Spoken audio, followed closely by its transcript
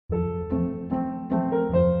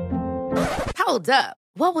Hold up.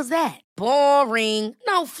 What was that? Boring.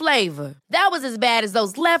 No flavor. That was as bad as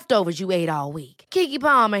those leftovers you ate all week. Keke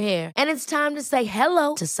Palmer here. And it's time to say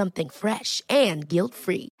hello to something fresh and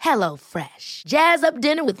guilt-free. Hello Fresh. Jazz up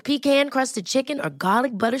dinner with pecan-crusted chicken or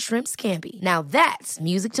garlic butter shrimp scampi. Now that's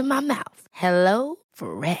music to my mouth. Hello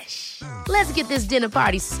Fresh. Let's get this dinner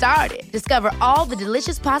party started. Discover all the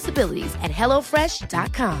delicious possibilities at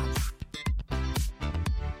hellofresh.com.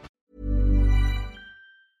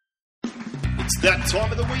 It's that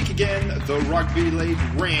time of the week again, the Rugby League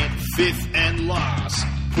rant, fifth and last.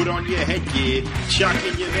 Put on your headgear, chuck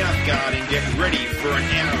in your mouthguard and get ready for an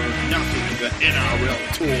hour of nothing but NRL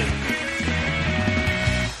talk.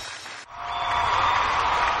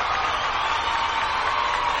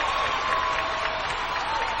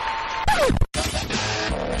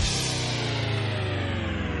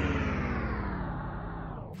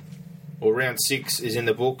 Well, round 6 is in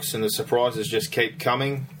the books and the surprises just keep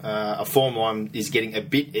coming. A form line is getting a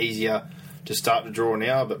bit easier to start to draw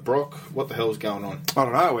now, but Brock, what the hell's going on? I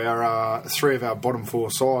don't know. Our three of our bottom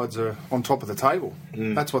four sides are on top of the table.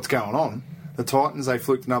 That's what's going on. The Titans, they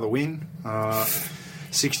fluked another win.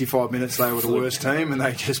 65 minutes they were the worst team and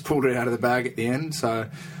they just pulled it out of the bag at the end. So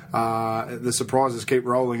the surprises keep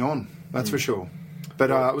rolling on, that's for sure.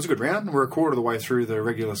 But it was a good round. We're a quarter of the way through the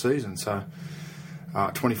regular season, so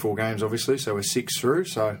 24 games obviously, so we're 6 through.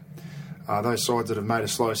 So those sides that have made a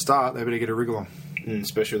slow start, they better get a wriggle on.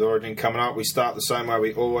 Especially with Origin coming up, we start the same way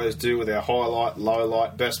we always do with our highlight, low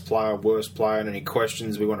light, best player, worst player, and any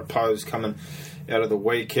questions we want to pose coming out of the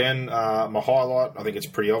weekend. My highlight, I think it's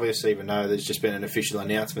pretty obvious, even though there's just been an official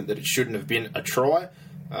announcement that it shouldn't have been a try.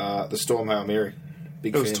 The Storm Hail Mary.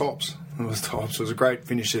 It was tops. It was a great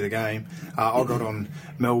finish to the game. I got on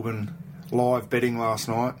Melbourne live betting last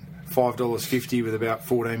night, $5.50 with about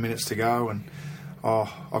 14 minutes to go, and I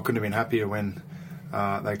couldn't have been happier when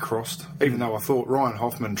they crossed. Even though I thought Ryan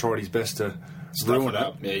Hoffman tried his best to ruin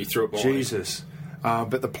it. Yeah, he threw it by. Jesus.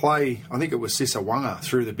 But the play, I think it was Sissa Wanga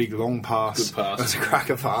threw the big long pass. Good pass. It was a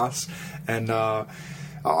cracker pass. And I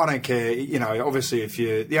don't care. You know, obviously, if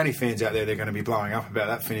you're the only fans out there, they're going to be blowing up about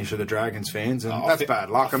that finish of the Dragons fans, and that's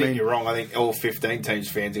bad luck. I mean, you're wrong. I think all 15 teams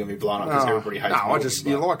fans are going to be blown up because everybody hates.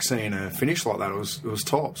 You like seeing a finish like that. It was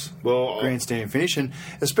tops. Well, grandstand finish, and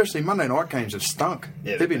especially Monday night games have stunk.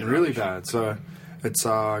 Yeah, they've been really bad. So it's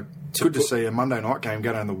good to see a Monday night game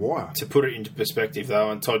go down the wire. To put it into perspective,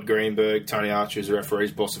 though, and Todd Greenberg, Tony Archer, as the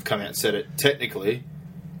referee's boss, have come out and said it. Technically,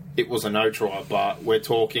 it was a no try, but we're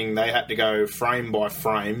talking they had to go frame by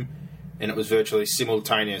frame, and it was virtually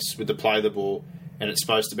simultaneous with the play of the ball, and it's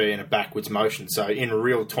supposed to be in a backwards motion. So in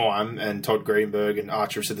real time, and Todd Greenberg and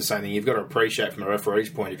Archer have said the same thing, you've got to appreciate from a referee's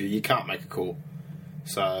point of view, you can't make a call.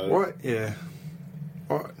 So what? Yeah.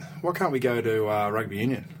 Why can't we go to rugby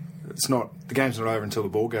union? It's not, the game's not over until the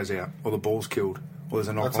ball goes out or the ball's killed or there's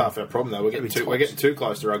a knock. That's half our problem though. We're getting too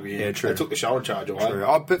close to rugby union. Yeah, true. They took the shoulder charge away. True.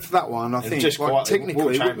 But for that one, I think just like,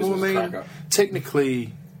 technically,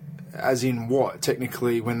 technically, as in what?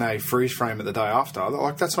 Technically, when they freeze frame it the day after,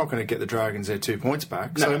 like that's not going to get the Dragons their 2 points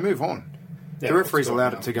back. So move on. Yeah, the referees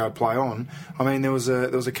allowed it to go play on. I mean, there was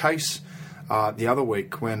a case the other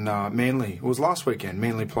week when Manly, it was last weekend,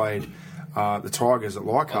 Manly played the Tigers at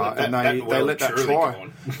Leichhardt, and they let that try.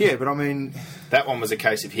 Yeah, but I mean, that one was a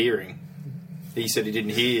case of hearing. He said he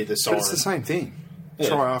didn't hear the siren. But it's the same thing. Yeah.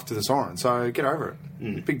 Try after the siren, so get over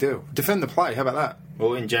it. Big deal. Defend the play. How about that?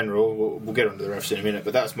 Well, in general, we'll get onto the refs in a minute,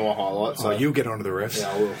 but that's my highlight. So you'll get onto the refs.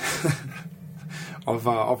 Yeah, I will.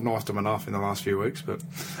 I've knifed them enough in the last few weeks, but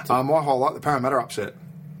my highlight, the Parramatta upset.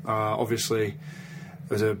 Obviously, it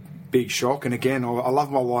was a big shock, and again, I love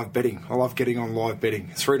my live betting. I love getting on live betting.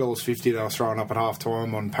 $3.50 they were throwing up at half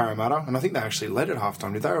time on Parramatta, and I think they actually led at half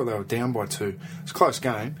time, did they? Or they were down by 2. It's a close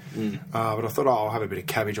game, but I thought, I'll have a bit of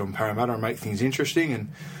cabbage on Parramatta and make things interesting,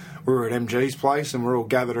 and we were at MG's place, and we're all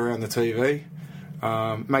gathered around the TV.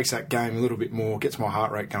 Makes that game a little bit more, gets my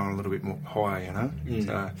heart rate going a little bit more higher, you know?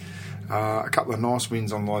 So, a couple of nice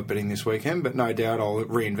wins on live betting this weekend, but no doubt I'll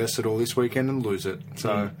reinvest it all this weekend and lose it.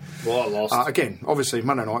 So, well, I lost. Again, obviously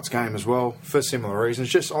Monday night's game as well, for similar reasons.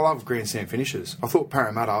 Just, I love grandstand finishes. I thought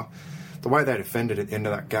Parramatta, the way they defended at the end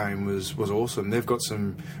of that game was awesome. They've got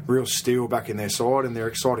some real steel back in their side, and they're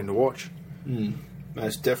exciting to watch.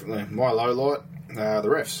 Most definitely. My low light, the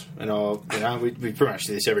refs. And we pretty much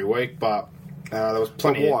do this every week, but there was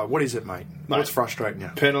plenty. But why? What is it, mate? What's frustrating you?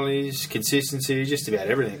 Penalties, consistency, just about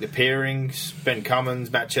everything. The pairings, Ben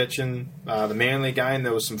Cummins, Matt Chechen, the Manly game,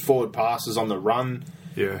 there was some forward passes on the run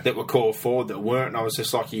that were called forward that weren't, and I was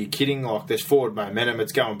just like, are you kidding? Like, there's forward momentum,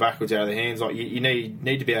 it's going backwards out of the hands. Like, you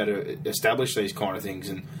need to be able to establish these kind of things,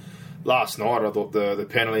 and last night, I thought the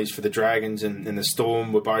penalties for the Dragons and the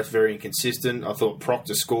Storm were both very inconsistent. I thought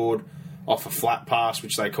Proctor scored off a flat pass,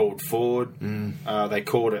 which they called forward. They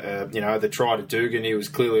called it, the try to Dugan. He was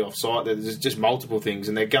clearly offside. There's just multiple things,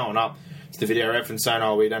 and they're going up to the video ref and saying,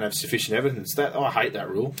 "Oh, we don't have sufficient evidence." I hate that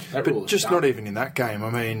rule. That rule But is just dumb. not even in that game. I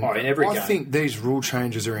mean, in every I game. think these rule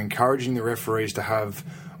changes are encouraging the referees to have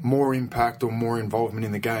more impact or more involvement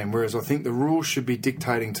in the game, whereas I think the rules should be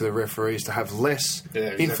dictating to the referees to have less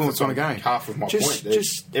influence that's on a game. Half of my point.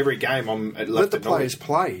 Just Every game, I'm left let the annoyed. players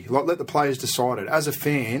play. Let the players decide it. As a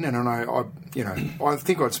fan, and I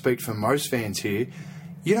think I'd speak for most fans here.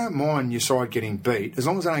 You don't mind your side getting beat as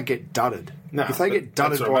long as they don't get dudded. No, if they get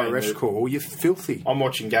that's dudded what I by a mean. ref's call, you're filthy. I'm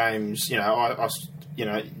watching games.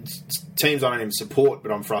 Teams I don't even support,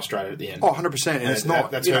 but I'm frustrated at the end. Oh, 100%. And it's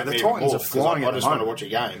not. That's the hurt me even Titans more, are flying I at the just want to moment. watch a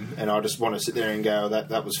game, and I just want to sit there and go,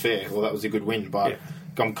 "That was fair," or "That was a good win." But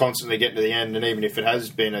I'm constantly getting to the end, and even if it has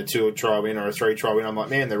been a 2-try win or a 3-try win, I'm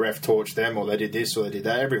like, "Man, the ref torched them, or they did this, or they did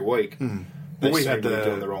that." Every week, they We seem had to be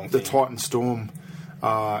doing the wrong the thing. Titan Storm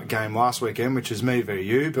game last weekend, which is me v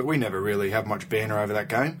you, but we never really have much banter over that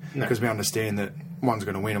game because we understand that one's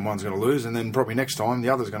going to win and one's going to lose, and then probably next time the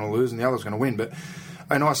other's going to lose and the other's going to win.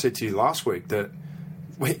 And I said to you last week that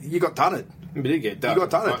you got done it. We did get done. You got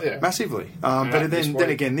done it massively. But then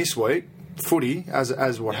again this week, footy,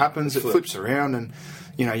 as what happens, it flips around, and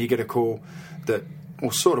you get a call that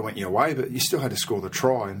sort of went your way, but you still had to score the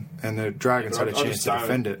try, and the Dragons had a chance to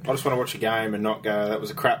defend it. I just want to watch a game and not go, "That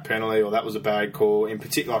was a crap penalty," or "That was a bad call." In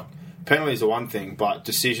particular, penalties are one thing, but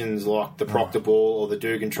decisions like the Proctor ball or the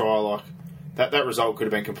Dugan try, that result could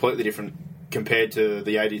have been completely different compared to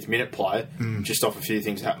the 80th minute play, just off a few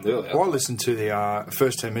things that happened earlier. Well, I listened to the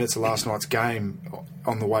first 10 minutes of last night's game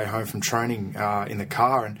on the way home from training in the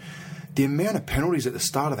car, and the amount of penalties at the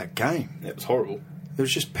start of that game. It was horrible. There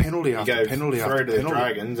was just penalty He after gave penalty three after to the penalty.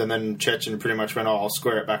 Dragons, and then Chechen pretty much went, "I'll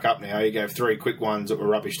square it back up now." He gave 3 quick ones that were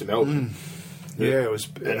rubbish to Melbourne. Yeah, it was.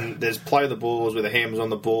 And there's play the balls where the hand was on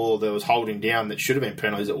the ball. There was holding down that should have been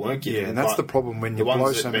penalties that weren't given. Yeah, and that's but the problem when you the ones blow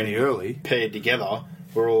that so have many been early. paired together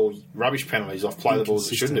were all rubbish penalties off play the balls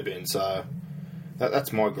that shouldn't have been. So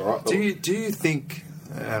that's my gripe. Do you think?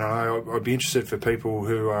 And I know I'd be interested for people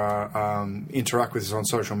who interact with us on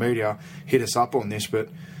social media, hit us up on this. But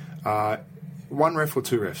one ref or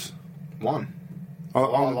two refs? One. I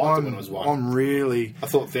liked it when it was one. I'm really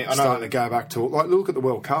starting to go back to look at the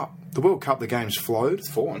World Cup. The World Cup, the games flowed. It's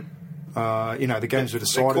 4-1. The games were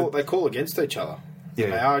decided. They call against each other.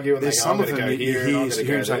 Yeah, they argue and there's they go, some "I'm of going them to go you here." hear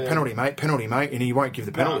him say there. penalty, mate, and he won't give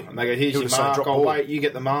the penalty. No, and they go, "Here's He'll your just say, mark. "Drop Oh, ball." wait, you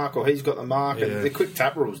get the mark, or he's got the mark." Yeah. And the quick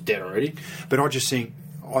tap rule's dead already. But I just think,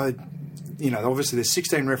 obviously there's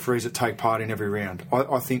 16 referees that take part in every round.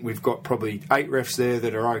 I think we've got probably 8 refs there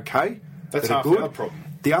that are okay. That's that are half good. the other problem.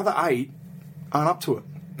 The other 8 aren't up to it.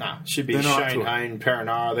 Nah, should be They're not up Shane to it. Hayne,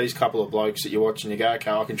 Perinara, these couple of blokes that you watch and you go, "Okay,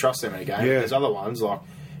 I can trust them in a game." Yeah. There's other ones, like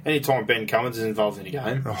anytime Ben Cummins is involved in a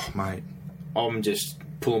game, Oh, mate. I'm just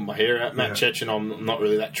pulling my hair out. Matt Yeah. Chechen, I'm not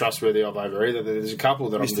really that trustworthy of over either. There's a couple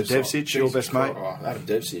that I'm Mr. just Devcic, like, your Jesus best mate. Christ. Oh, Adam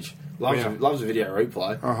Devcic. Yeah. Loves a video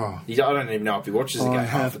replay. Oh. I don't even know if he watches the game I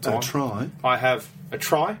half have the time. a try. I have a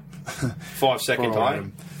try. 5-second All right,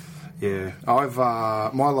 delay. Yeah, I've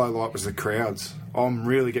my low light was the crowds. I'm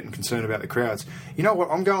really getting concerned about the crowds. You know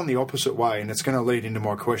what? I'm going the opposite way, and it's going to lead into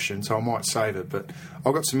my question, so I might save it. But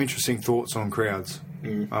I've got some interesting thoughts on crowds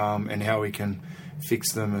and how we can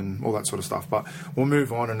fix them and all that sort of stuff. But we'll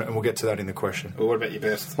move on, and we'll get to that in the question. Well, what about your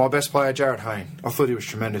best? My best player, Jared Hayne. I thought he was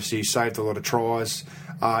tremendous. He saved a lot of tries.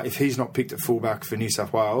 If he's not picked at fullback for New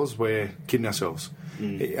South Wales, we're kidding ourselves.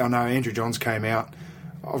 I know Andrew Johns came out.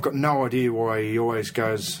 I've got no idea why he always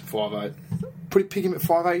goes 5'8". pick him at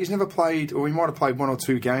 5'8". He's never played, or he might have played 1 or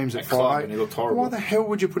 2 games at club 5'8". and he looked horrible. Why the hell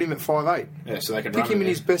would you put him at 5'8"? Yeah, so they can Pick run him it in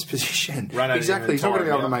his best position. Run at him Exactly. and He's not going to be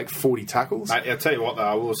tire able him to out. make 40 tackles. Mate, I'll tell you what, though,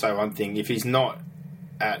 I will say one thing. If he's not...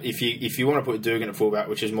 if you want to put Dugan at fullback,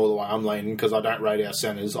 which is more the way I'm leaning, because I don't rate our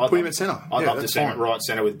centres... Put him at centre. I'd Yeah, love to that's see him fine. at right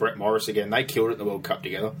centre with Brett Morris again. They killed it in the World Cup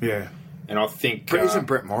together. Yeah. And I think... But isn't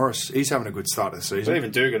Brett Morris, he's having a good start of the season. But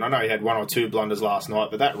even Dugan, I know he had 1 or 2 blunders last night,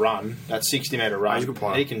 but that run, that 60-metre run, he's a good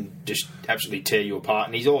player. he can just absolutely tear you apart.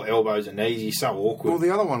 And he's all elbows and knees. He's so awkward. Well,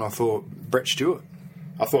 the other one I thought, Brett Stewart.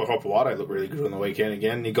 I thought Hopewade looked really good on the weekend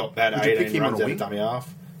again. He got that Would you pick 18 him on runs a out wing? of dummy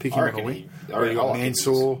half. Pick I him on reckon a wing. I Or you got like him.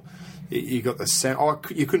 Mansour. You got the centre. Oh,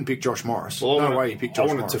 you couldn't pick Josh Morris. Well, no way you picked Josh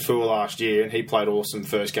I Morris. wanted Tafua last year, and he played awesome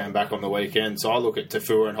first game back on the weekend. So I look at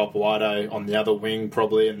Tafua and Hopewade on the other wing,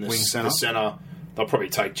 probably, and the Wing centre. the centre. They'll probably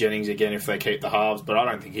take Jennings again if they keep the halves, but I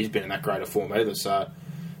don't think he's been in that great a form either. So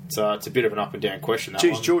it's a bit of an up and down question. That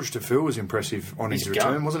Geez, one. George Tafua was impressive on his He's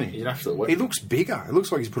return, gun. wasn't he? He's an absolute He weapon. looks bigger. It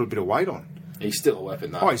looks like he's put a bit of weight on. He's still a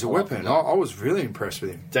weapon, though. Oh, he's a weapon. I was really impressed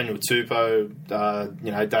with him. Daniel Tupou,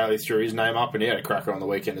 Daly threw his name up and he had a cracker on the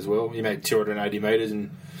weekend as well. He made 280 metres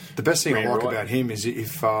and... The best thing I like right. about him is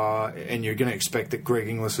if, and you're going to expect that Greg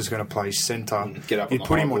Inglis is going to play centre, you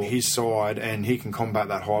put him on his side and he can combat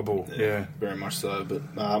that high ball. Yeah. Very much so.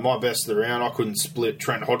 But my best of the round, I couldn't split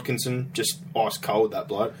Trent Hodkinson, just ice cold, that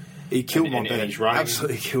bloke. He killed my bet. And he's running.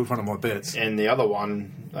 Absolutely killed one of my bets. And the other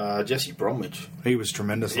one, Jesse Bromwich. He was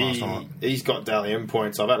tremendous last night. He's got Dally M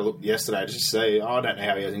points. I've had a look yesterday just to see. I don't know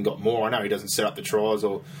how he hasn't got more. I know he doesn't set up the tries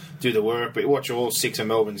or do the work, but watch all 6 of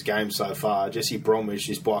Melbourne's games so far. Jesse Bromwich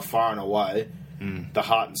is by far and away the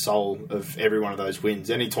heart and soul of every one of those wins.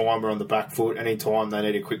 Any time we're on the back foot, any time they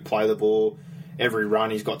need a quick play the ball, every run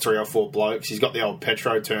he's got 3 or 4 blokes. He's got the old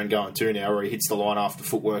Petro turn going too now, where he hits the line after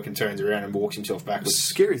footwork and turns around and walks himself backwards. The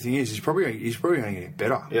scary thing is he's probably going to get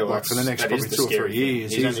better. Yeah, well, for the next probably 2 or 3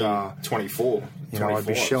 years. He's only 24. I'd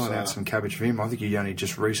be shelling out some cabbage for him. I think he only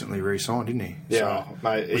just recently re-signed, didn't he? Yeah, so,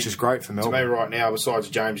 mate, which is great for Melbourne. To me right now, besides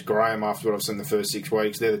James Graham, after what I've seen the first 6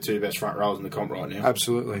 weeks, they're the 2 best front rows in the comp right now.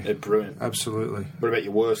 Absolutely. They're brilliant. Absolutely. What about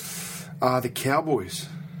your worst? The Cowboys.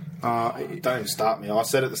 Don't even start me. I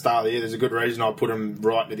said at the start of the year, there's a good reason I put them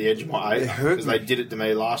right to the edge of my 8. Because they did it to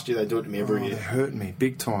me last year. They do it to me every year. They hurt me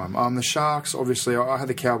big time. The Sharks, obviously, I had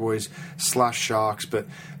the Cowboys / Sharks, but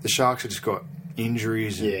the Sharks have just got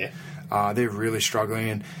injuries. And, they're really struggling.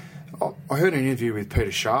 And I heard an interview with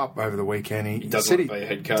Peter Sharp over the weekend. He doesn't said want to be a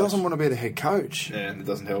head coach. Doesn't want to be the head coach. Yeah, and it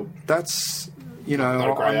doesn't help. That's...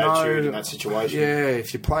 not a great attitude in that situation. Yeah,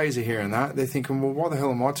 if your players are hearing that, they're thinking, well, why the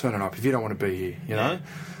hell am I turning up if you don't want to be here, you know?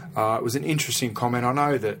 It was an interesting comment. I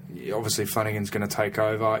know that obviously Flanagan's going to take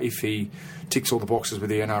over if he ticks all the boxes with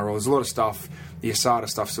the NRL. There's a lot of stuff. The Asada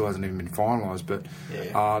stuff still hasn't even been finalised, but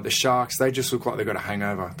the Sharks, they just look like they've got a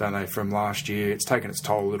hangover, don't they, from last year. It's taken its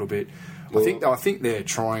toll a little bit. Well, I think they're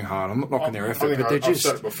trying hard. I'm not knocking their effort, but I've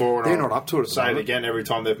said it before, they're not up to it. Say it again every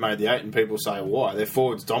time they've made the 8, and people say why. Their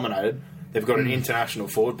forwards dominated. They've got an international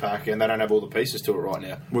forward pack, and they don't have all the pieces to it right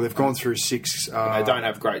now. Well, they've gone through 6. They don't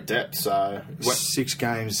have great depth, so 6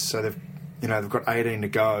 games. So they've got 18 to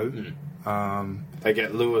go. They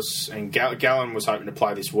get Lewis and Gallen was hoping to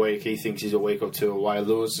play this week. He thinks he's a week or 2 away.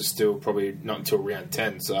 Lewis is still probably not until round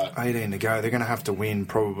 10. So 18 to go. They're going to have to win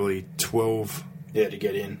probably 12. Yeah, to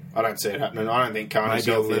get in. I don't see it happening. I don't think Carney's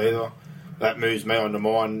healthy either. That moves me on to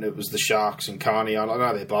mine. It was the Sharks and Carney. I know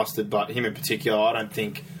they're busted, but him in particular, I don't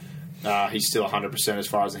think he's still 100% as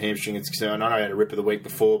far as the hamstring is concerned. I know he had a ripper the week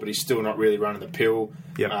before, but he's still not really running the pill.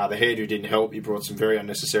 Yep. The hairdo didn't help. He brought some very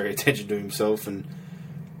unnecessary attention to himself, and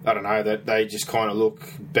I don't know, that they just kind of look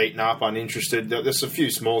beaten up, uninterested. There's a few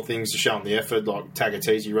small things to show him the effort, like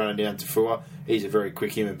Tagatese running down to Fua. He's a very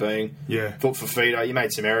quick human being. Yeah. Thought for Fafita, he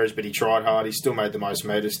made some errors, but he tried hard. He still made the most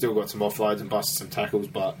metres, still got some offloads and busted some tackles,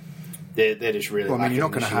 but they're just really. Well, I mean, you're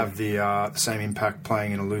not going to have the same impact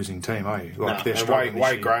playing in a losing team, are you? Like and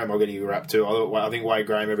Wade Graham, I'll get you wrapped too. I think Wade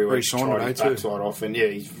Graham every week tried his backside off, and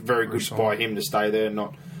he's very good by him to stay there and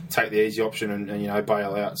not take the easy option and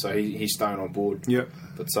bail out. So he's staying on board. Yep.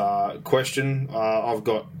 But question, I've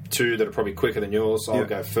got 2 that are probably quicker than yours. So I'll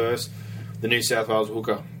go first. The New South Wales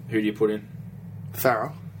hooker. Who do you put in?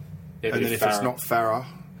 Farah. Yeah, and then if it's not Farah,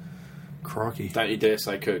 crikey. Don't you dare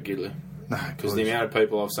say Kurt Gidley. No, because the amount of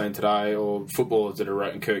people I've seen today, or footballers that are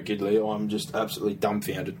rating Kurt Gidley, I'm just absolutely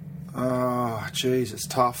dumbfounded. Oh, geez, it's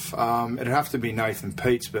tough. It'd have to be Nathan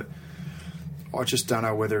Peats, but I just don't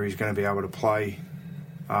know whether he's going to be able to play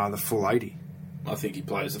the full 80. I think he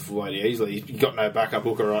plays the full 80 easily. He's got no backup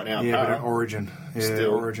hooker right now. Yeah, but Origin. Yeah,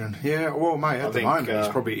 Still. Origin. Yeah, well, mate, at the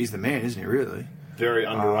moment, he's the man, isn't he, really? Very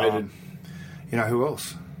underrated. Who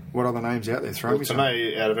else? What other names out there? To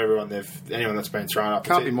me, out of everyone, anyone that's been thrown up...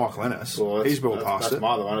 Can't be Michael Ennis. Well, he's well past it. That's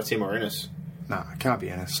my other one. It's him or Ennis. No, it can't be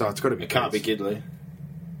Ennis, so it's got to be... It can't be Gidley.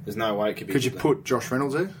 There's no way it could be Could Gidley. you put Josh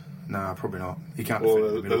Reynolds there? No, probably not. He can't.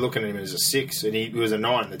 Well, they're looking at him as a 6, and he was a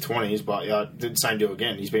 9 in the 20s, but did the same deal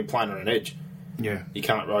again. He's been playing on an edge. Yeah. You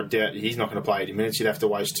can't ride out. He's not going to play 80 minutes. You'd have to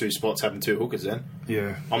waste 2 spots having 2 hookers then.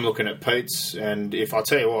 Yeah. I'm looking at Peats, and if I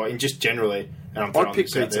tell you what, just generally... And I'd pick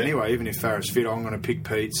Peats anyway, even if Farah's fit. I'm going to pick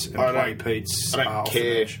Peats and play Peats. I don't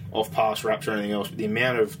care off pass raps or anything else, but the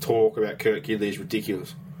amount of talk about Kurt Gidley is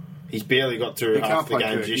ridiculous. He's barely got through half the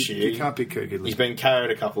games this year. You can't pick Kurt Gidley. He's been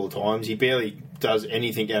KO'd a couple of times. He barely does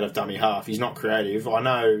anything out of dummy half. He's not creative. I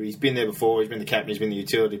know he's been there before. He's been the captain. He's been the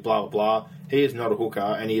utility. Blah blah blah. He is not a hooker,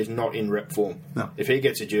 and he is not in rep form. No. If he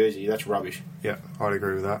gets a jersey, that's rubbish. Yeah, I'd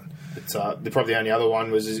agree with that. It's, probably the only other one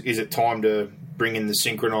was: is it time to bring in the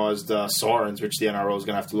synchronised sirens, which the NRL is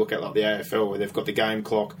going to have to look at, like the AFL, where they've got the game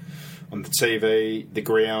clock on the TV, the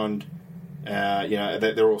ground,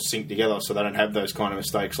 They're all synced together, so they don't have those kind of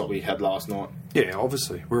mistakes like we had last night. Yeah,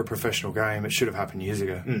 obviously. We're a professional game. It should have happened years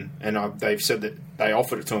ago. And they've said that they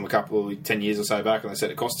offered it to them 10 years or so back, and they said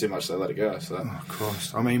it cost too much, so they let it go. So. Oh,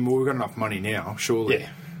 Christ. I mean, we've got enough money now, surely. Yeah.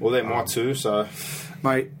 Well, they might too, so...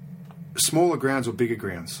 Mate, smaller grounds or bigger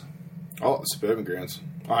grounds? I like the suburban grounds.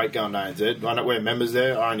 I hate going to ANZ. I know we're members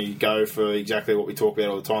there. I only go for exactly what we talk about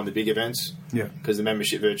all the time, the big events. Yeah. Because the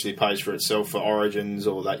membership virtually pays for itself for Origins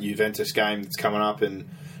or that Juventus game that's coming up and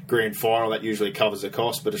grand final, that usually covers the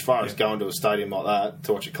cost. But as far as going to a stadium like that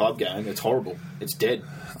to watch a club game, it's horrible. It's dead.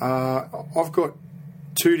 I've got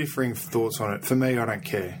two differing thoughts on it. For me, I don't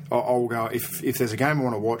care. I'll go, if there's a game I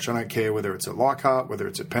want to watch, I don't care whether it's at Leichhardt, whether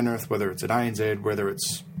it's at Penrith, whether it's at ANZ, whether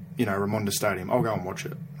it's, Raimonda Stadium. I'll go and watch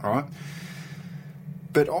it, all right?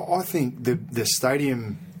 But I think the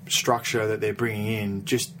stadium structure that they're bringing in,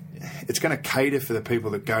 it's going to cater for the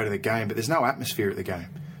people that go to the game, but there's no atmosphere at the game.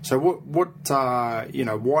 So why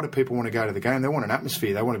do people want to go to the game? They want an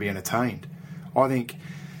atmosphere. They want to be entertained. I think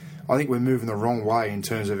we're moving the wrong way in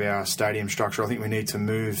terms of our stadium structure. I think we need to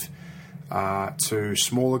move to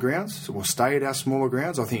smaller grounds. So we'll stay at our smaller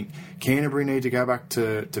grounds. I think Canterbury need to go back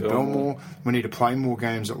to Belmore. We need to play more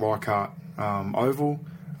games at Leichhardt Oval.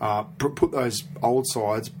 Put those old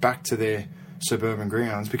sides back to their suburban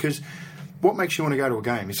grounds, because what makes you want to go to a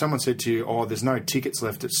game? If someone said to you, "Oh, there's no tickets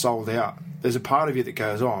left; it's sold out," there's a part of you that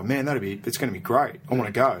goes, "Oh man, it's going to be great. I want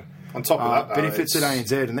to go." On top of that, though, but if it's at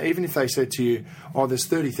ANZ, and even if they said to you, "Oh, there's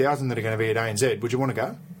 30,000 that are going to be at ANZ," would you want to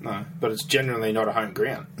go? No, but it's generally not a home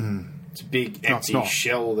ground. It's a big empty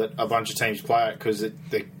shell that a bunch of teams play at because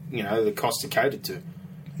the costs are catered to.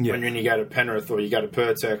 Yeah. When you go to Penrith or you go to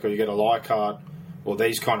Pertec or you go to Leichhardt or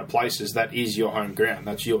these kind of places, that is your home ground.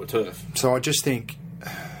 That's your turf. So I just think,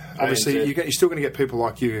 obviously, you're still going to get people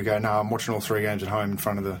like you who go, "No, I'm watching all 3 games at home in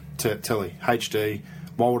front of the telly, HD.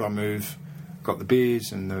 Why would I move? Got the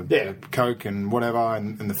beers and the Coke and whatever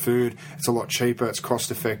and the food. It's a lot cheaper. It's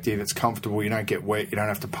cost effective. It's comfortable. You don't get wet. You don't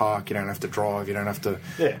have to park. You don't have to drive. You don't have to,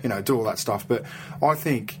 do all that stuff." But I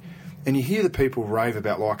think, and you hear the people rave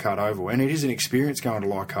about Leichhardt Oval, and it is an experience going to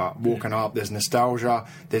Leichhardt, walking up. There's nostalgia.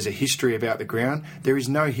 There's a history about the ground. There is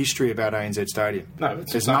no history about ANZ Stadium. No,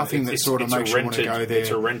 there's nothing that sort of makes you want to go there.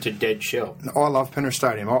 It's a rented dead shell. I love Penrith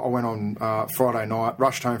Stadium. I went on Friday night,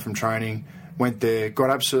 rushed home from training, went there,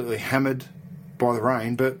 got absolutely hammered by the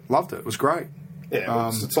rain, but loved it. It was great. Yeah,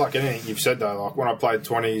 it's like anything you've said though. Like when I played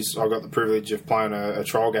 20s, I got the privilege of playing a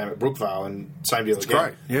trial game at Brookvale, and same deal again.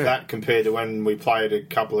 Great, yeah. That compared to when we played a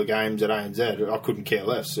couple of games at ANZ, I couldn't care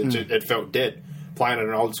less. It felt dead. Playing at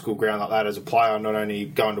an old school ground like that as a player, not only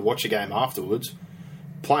going to watch a game afterwards,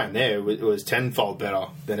 playing there was tenfold better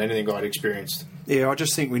than anything I'd experienced. Yeah, I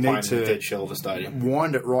just think we need to dead shell of a stadium.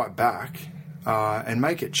 Wind it right back and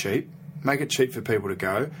make it cheap. Make it cheap for people to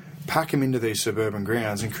go. Pack them into these suburban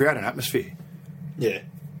grounds and create an atmosphere. Yeah.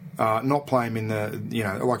 Not play them in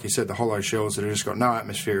the, like you said, the hollow shells that have just got no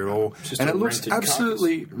atmosphere at all. Just and it looks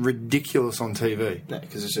absolutely ridiculous on TV. No,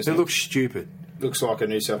 because it's just... It looks stupid. Looks like a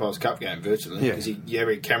New South Wales Cup game, virtually. Yeah. Because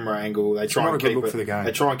every camera angle, they try and keep it. For the game.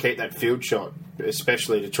 They try and keep that field shot,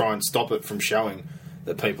 especially to try and stop it from showing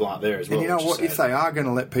that people aren't there as well. And you know what? If they are going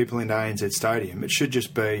to let people into ANZ Stadium, it should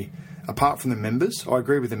just be... Apart from the members, I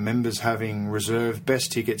agree with the members having reserved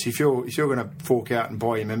best tickets. If you're going to fork out and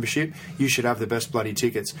buy your membership, you should have the best bloody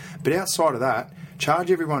tickets. But outside of that, charge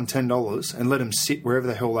everyone $10 and let them sit wherever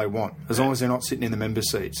the hell they want, as long as they're not sitting in the member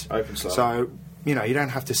seats. Open slot. So, you don't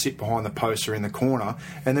have to sit behind the post or in the corner.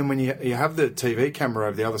 And then when you have the TV camera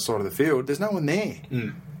over the other side of the field, there's no one there.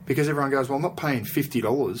 Because everyone goes, well, I'm not paying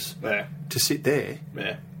 $50 to sit there,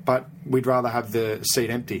 but we'd rather have the seat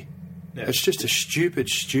empty. Yeah. It's just a stupid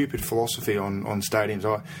philosophy on stadiums.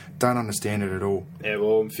 I don't understand it at all. Yeah,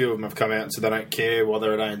 well, a few of them have come out and said they don't care while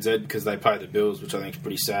they're at ANZ because they pay the bills, which I think is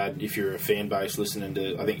pretty sad if you're a fan base listening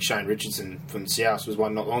to... I think Shane Richardson from South was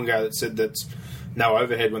one not long ago that said that's no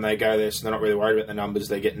overhead when they go there, so they're not really worried about the numbers.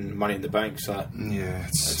 They're getting money in the bank, so... Yeah,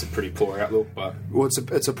 it's a pretty poor outlook, but... Well,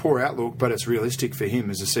 it's a poor outlook, but it's realistic for him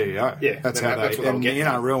as a CEO. Yeah, that's how they... And the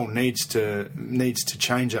NRL needs to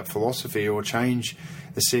change that philosophy or change...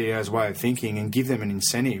 the CEO's way of thinking and give them an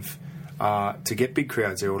incentive to get big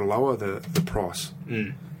crowds there or to lower the price.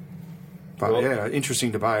 But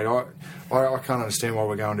interesting debate. I can't understand why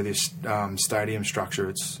we're going to this stadium structure.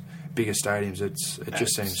 It's bigger stadiums. It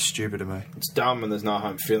just seems stupid to me. It's dumb and there's no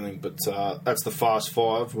home feeling, but that's the Fast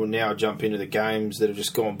Five. We'll now jump into the games that have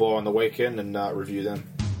just gone by on the weekend and review them.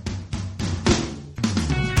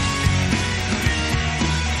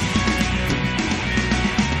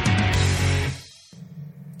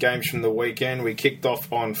 games from the weekend. We kicked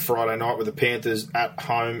off on Friday night with the Panthers at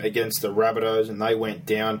home against the Rabbitohs, and they went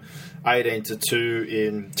down 18-2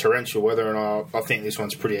 in torrential weather. And I think this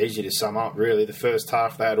one's pretty easy to sum up, really. The first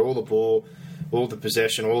half, they had all the ball, all the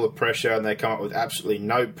possession, all the pressure, and they come up with absolutely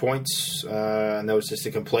no points. And there was just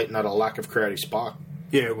a complete and utter lack of creative spark.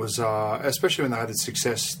 Yeah, it was, especially when they had the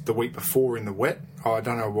success the week before in the wet. I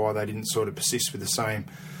don't know why they didn't sort of persist with the same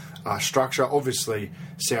structure. Obviously,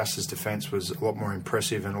 South's defence was a lot more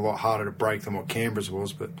impressive and a lot harder to break than what Canberra's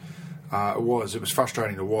was, but it was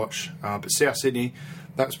frustrating to watch. But South Sydney,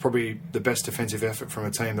 that was probably the best defensive effort from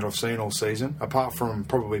a team that I've seen all season, apart from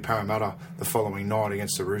probably Parramatta the following night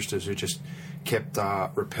against the Roosters, who just kept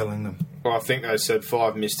repelling them. Well, I think they said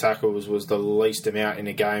 5 missed tackles was the least amount in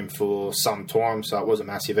a game for some time, so it was a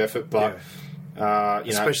massive effort. But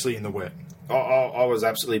especially in the wet. I was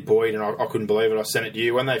absolutely buoyed, and I couldn't believe it. I sent it to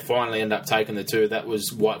you. When they finally ended up taking the 2, that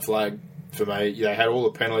was white flag for me. They had all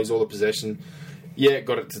the penalties, all the possession. Yeah,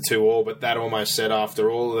 got it to 2-2, but that almost said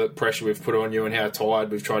after all the pressure we've put on you and how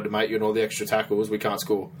tired we've tried to make you and all the extra tackles, we can't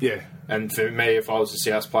score. Yeah. And for me, if I was a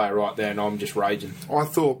South player right then, I'm just raging. I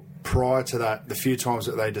thought prior to that, the few times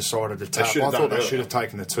that they decided to tap, I thought they should have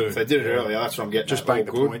taken the 2. If they did it earlier, that's what I'm getting just at. bank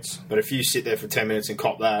the points. But if you sit there for 10 minutes and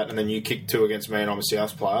cop that, and then you kick 2 against me and I'm a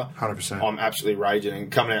South player, 100%. I'm absolutely raging.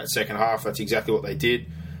 And coming out in the second half, that's exactly what they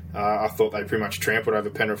did. I thought they pretty much trampled over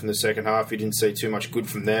Penrith in the second half. You didn't see too much good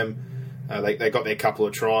from them. They got their couple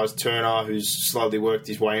of tries. Turner, who's slowly worked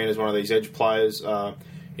his way in as one of these edge players,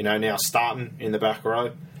 now starting in the back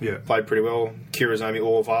row. Yeah. Played pretty well. Kirizomi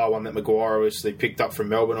Orvar, one that Maguire obviously picked up from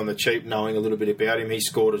Melbourne on the cheap, knowing a little bit about him. He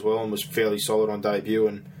scored as well and was fairly solid on debut.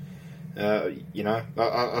 And I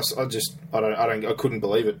couldn't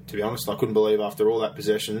believe it, to be honest. I couldn't believe after all that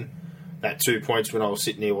possession, that 2 points when I was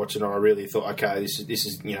sitting here watching it, I really thought, okay, this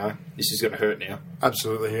is going to hurt now.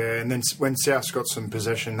 Absolutely, yeah. And then when South's got some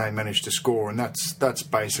possession, they managed to score, and that's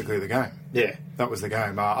basically the game. Yeah, that was the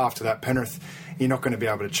game. After that, Penrith, you're not going to be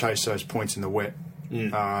able to chase those points in the wet.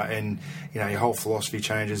 And your whole philosophy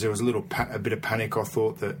changes. There was a bit of panic, I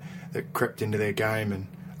thought, that crept into their game, and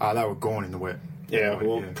they were gone in the wet.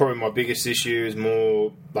 Probably my biggest issue is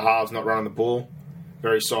more the halves not running the ball.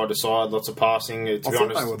 Very side to side, lots of passing. I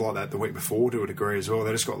thought they would like that the week before to a degree as well.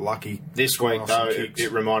 They just got lucky. This week, though,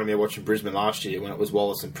 it reminded me of watching Brisbane last year when it was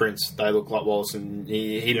Wallace and Prince. They looked like Wallace and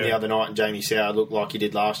him the other night, and Jamie Soward looked like he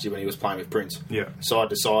did last year when he was playing with Prince. Yeah. Side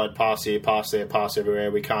to side, pass here, pass there, pass everywhere.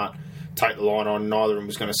 We can't take the line on. Neither of them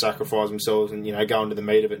was going to sacrifice themselves and go into the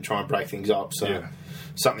meat of it and try and break things up. So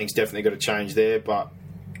something's definitely got to change there. But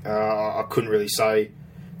I couldn't really say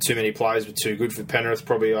too many players were too good for Penrith.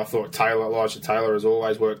 Probably I thought Elijah Taylor has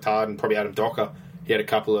always worked hard, and probably Adam Docker. He had a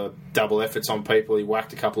couple of double efforts on people. He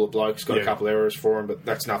whacked a couple of blokes, got a couple of errors for him, but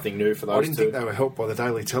that's nothing new for those two. I didn't think they were helped by the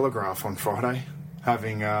Daily Telegraph on Friday,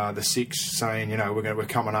 having the Six saying, we're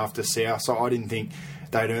coming after South. So I didn't think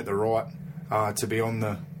they'd earned the right to be on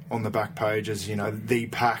the back page as the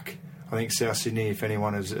pack. I think South Sydney, if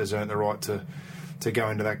anyone has earned the right to go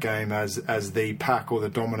into that game as the pack or the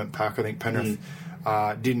dominant pack, I think Penrith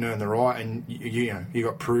didn't earn the right, and you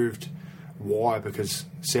got proved why, because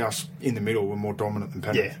South in the middle were more dominant than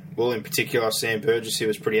Penrith. Yeah, well, in particular, Sam Burgess, he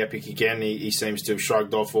was pretty epic again. He seems to have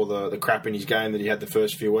shrugged off all the crap in his game that he had the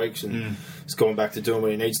first few weeks, and he's gone back to doing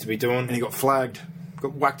what he needs to be doing. And he got flagged.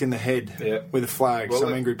 Got whacked in the head with a flag.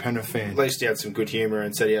 Some angry Penrith fan. At least he had some good humour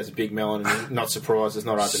and said he has a big melon, and not surprised. It's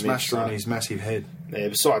not hard to miss. Smashed on his massive head. Yeah,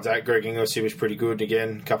 besides that, Greg Inglis, he was pretty good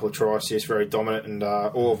again. A couple of tries, yes, very dominant. And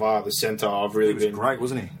Orvar, the centre, I've really been great,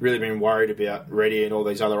 wasn't he? Really been worried about Reddy and all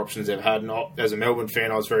these other options they've had. And as a Melbourne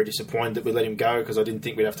fan, I was very disappointed that we let him go because I didn't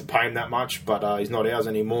think we'd have to pay him that much. But he's not ours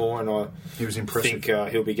anymore, and he was impressive.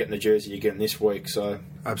 think he'll be getting the jersey again this week. So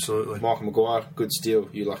absolutely, Michael Maguire, good steal,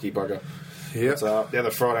 you lucky bugger. Yeah. The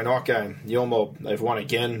other Friday night game, Yule Mob, they've won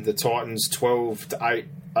again. The Titans 12-8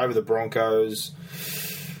 over the Broncos.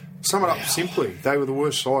 Sum it up simply, they were the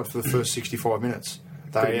worst side for the first 65 minutes.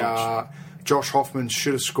 Josh Hoffman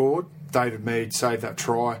should have scored. David Mead saved that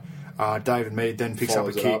try. David Mead then picks up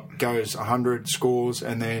a kick, goes 100, scores,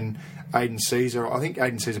 and then Aiden Caesar. I think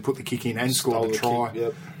Aiden Caesar put the kick in and scored the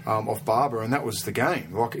try off Barber, and that was the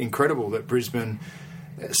game. Incredible that Brisbane,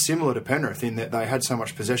 similar to Penrith in that they had so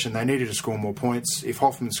much possession, they needed to score more points. If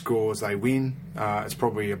Hoffman scores, they win. It's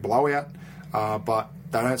probably a blowout, but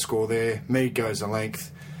they don't score there. Mead goes the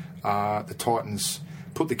length. The Titans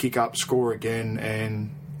put the kick up, score again,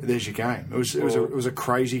 and there's your game. It was a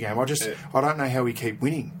crazy game. I don't know how we keep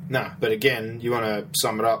winning. No, but again, you want to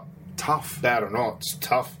sum it up. Tough. Bad or not, it's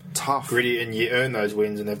tough. Gritty, and you earn those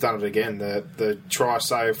wins, and they've done it again. The try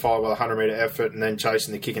save, followed by the 100-metre effort, and then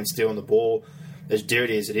chasing the kick and stealing the ball. as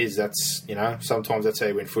dirty as it is, that's sometimes that's how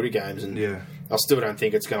you win footy games. And Yeah. I still don't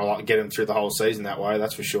think it's going to get them through the whole season that way.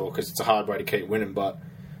 That's for sure, because it's a hard way to keep winning. But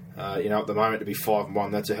at the moment to be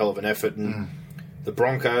 5-1, that's a hell of an effort. And the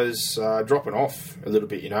Broncos dropping off a little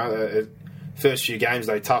bit. First few games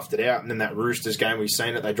they toughed it out, and then that Roosters game we've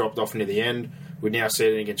seen it, they dropped off near the end. We now see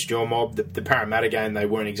it against your mob. The Parramatta game, they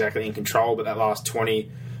weren't exactly in control, but that last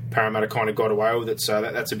 20, Parramatta kind of got away with it. So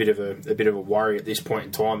that's a bit of a worry at this point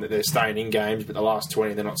in time, that they're staying in games, but the last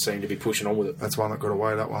 20 they're not seeming to be pushing on with it. That's one that got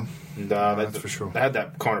away, that one. And that's for sure. They had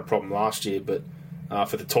that kind of problem last year, but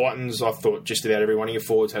for the Titans, I thought just about every one of your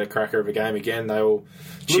forwards had a cracker of a game again. They all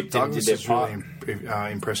chipped in and did their part.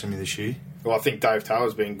 Really impressing me this year. Well, I think Dave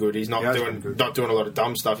Taylor's been good. He's not doing a lot of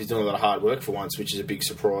dumb stuff. He's doing a lot of hard work for once, which is a big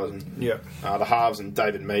surprise. And the halves and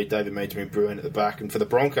David Mead's been brilliant at the back. And for the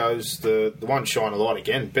Broncos, the one shine a light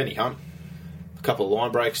again, Benny Hunt. A couple of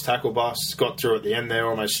line breaks, tackle busts, got through at the end there,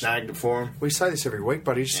 almost snagged it for him. We say this every week,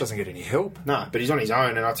 but he just doesn't get any help. No, but he's on his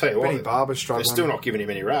own, and I tell you Benny what, Barber's struggling. They're still not giving him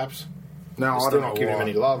any raps. No, they're still not giving him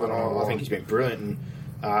any love, and I think he's been brilliant. And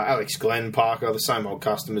Alex Glenn, Parker, the same old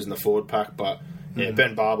customers in the forward pack, but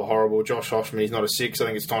Ben Barber, horrible. Josh Hoffman, he's not a 6. I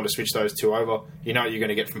think it's time to switch those two over. You know what you're going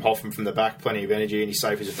to get from Hoffman from the back, plenty of energy, and he's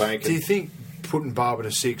safe as a bank. Do you think putting Barber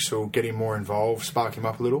to 6 will get him more involved, spark him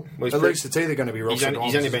up a little? Well, at least it's either going to be He's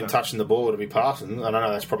only been touching the ball to be passing. I don't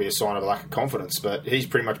know, that's probably a sign of a lack of confidence, but he's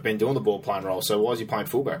pretty much been doing the ball playing role, so why is he playing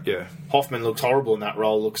fullback? Yeah. Hoffman looks horrible in that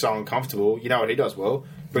role, looks so uncomfortable. You know what he does well?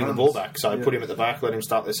 Bring the ball back. So put him at the back, let him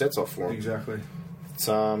start their sets off for him. Exactly.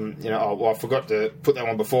 I forgot to put that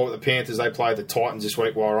one before. The Panthers, they play the Titans this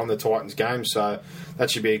week while we're on the Titans game, so that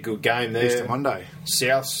should be a good game there. Easter Monday.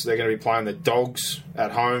 Souths, they're going to be playing the Dogs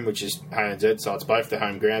at home, which is ANZ, so it's both their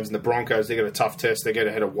home grounds. And the Broncos, they got a tough test. They get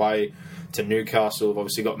ahead away to Newcastle. They've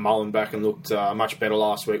obviously got Mullen back and looked much better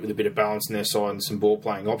last week with a bit of balance in their side and some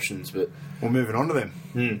ball-playing options. But we're moving on to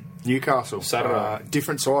them. Newcastle. Saturday.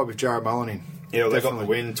 Different side with Jared Mullen in. Yeah, well, they got the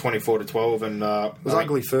win, 24-12. And, it was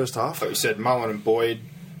ugly first half. Like we said, Mullen and Boyd,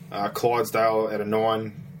 Clydesdale at a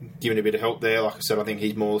 9, giving a bit of help there. Like I said, I think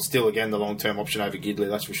he's more, still again, the long-term option over Gidley,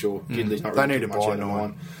 that's for sure. Gidley's not really they need to buy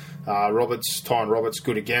 9. Tyron Roberts,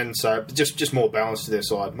 good again. So just more balance to their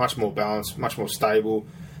side. Much more balance, much more stable.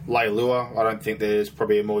 Leilua, I don't think there's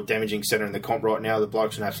probably a more damaging centre in the comp right now. The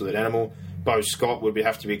bloke's an absolute animal. Bo Scott would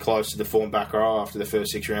have to be close to the form back row after the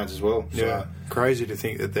first 6 rounds as well. Yeah, crazy to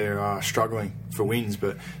think that they're struggling for wins,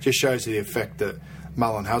 but just shows the effect that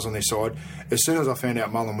Mullen has on their side. As soon as I found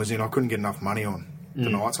out Mullen was in, I couldn't get enough money on the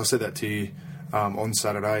Knights. I said that to you on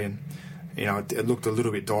Saturday, and it looked a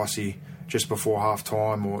little bit dicey just before half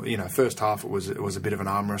time, or first half it was a bit of an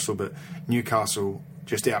arm wrestle, but Newcastle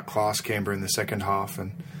just outclassed Canberra in the second half,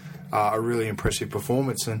 and a really impressive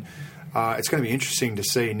performance. And it's going to be interesting to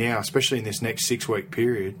see now, especially in this next 6-week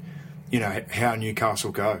period, how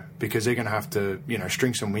Newcastle go, because they're going to have to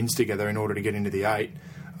string some wins together in order to get into the 8.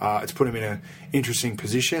 It's put them in an interesting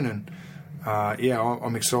position, and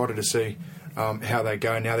I'm excited to see how they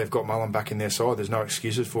go. Now they've got Mullen back in their side, there's no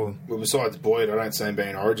excuses for them. Well, besides Boyd, I don't see him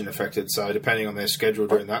being Origin affected, so depending on their schedule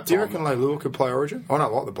during that time... Do you reckon Leilua could play Origin? I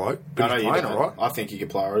don't like the bloke, but he's playing all right. I think he could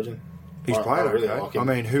play Origin. He's playing I really okay. like him.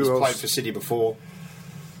 I mean, he's else? Played for City before.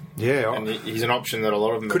 Yeah. And he's an option that a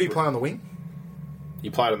lot of them... Could he play on the wing? He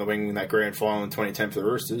played on the wing in that grand final in 2010 for the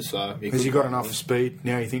Roosters. So has he got enough speed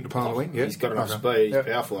now, you think, to play on the wing? Yeah, he's got enough speed. He's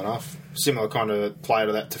powerful enough. Similar kind of player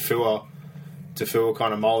to that Tafua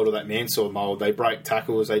kind of mould, or that Mansour mould. They break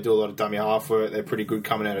tackles. They do a lot of dummy half work. They're pretty good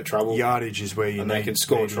coming out of trouble. Yardage is where you and they can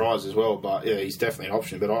score tries as well. But yeah, he's definitely an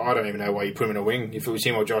option. But I don't even know why you put him in a wing. If it was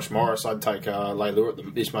him or Josh Morris, I'd take Leilua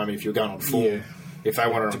at this moment if you're going on 4. Yeah. If they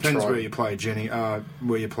want to depends where you play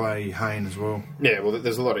where you play Hayne as well. Yeah, well,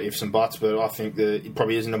 there's a lot of ifs and buts, but I think that he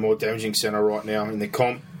probably isn't a more damaging centre right now in the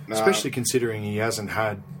comp. Especially considering he hasn't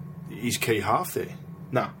had his key half there.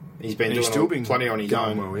 No, he's been plenty on his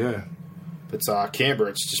own. Well, yeah. But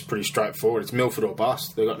Canberra, it's just pretty straightforward. It's Milford or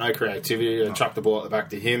bust. They've got no creativity. They chuck the ball at the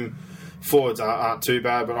back to him. Forwards aren't too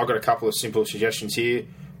bad, but I've got a couple of simple suggestions here.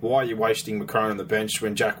 Why are you wasting McCrone on the bench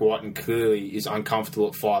when Jack Whiten clearly is uncomfortable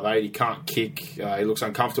at 5'8"? He can't kick. He looks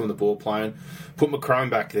uncomfortable in the ball playing. Put McCrone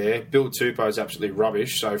back there. Bill Tupou is absolutely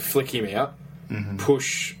rubbish, so flick him out. Mm-hmm.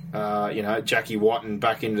 Push, Jackie Whiten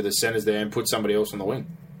back into the centres there and put somebody else on the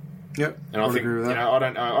wing. Yep, and I think I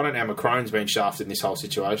don't know how McCrone's been shafted in this whole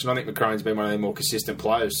situation. I think McCrone's been one of the more consistent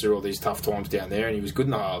players through all these tough times down there, and he was good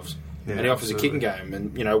in the halves. Yeah, and he offers a kicking game.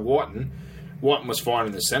 And Whiten was fine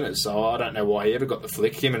in the centres, so I don't know why he ever got the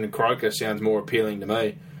flick. Him and Croker sounds more appealing to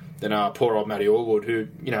me. than poor old Matty Allwood, who,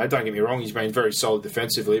 don't get me wrong, he's been very solid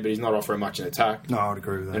defensively, but he's not offering much in attack. No, I'd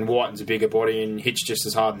agree with that. And Whiten's a bigger body and hits just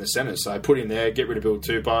as hard in the centre. So put him there, get rid of Bill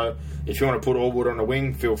Tupou. If you want to put Allwood on the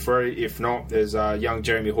wing, feel free. If not, there's young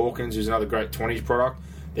Jeremy Hawkins, who's another great 20s product.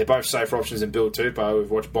 They're both safer options than Bill Tupou.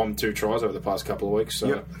 We've watched bomb 2 tries over the past couple of weeks. So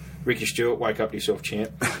Yep. Ricky Stewart, wake up to yourself,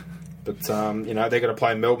 champ. But, they're going to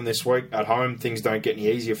play Melbourne this week at home. Things don't get any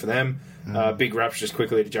easier for them. Big raps just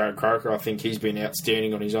quickly to Jared Croker. I think he's been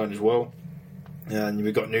outstanding on his own as well. And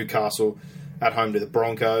we've got Newcastle at home to the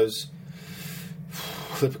Broncos.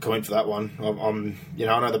 Flip a coin for that one. I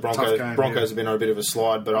know the Broncos have been on a bit of a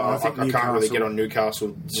slide, but I can't really get on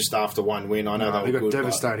Newcastle just after one win. I know they've got good,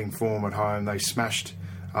 devastating form at home. They smashed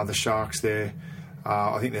the Sharks there.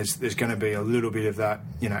 I think there's going to be a little bit of that.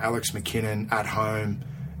 Alex McKinnon at home,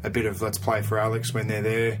 a bit of let's play for Alex when they're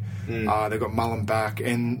there. They've got Mullen back,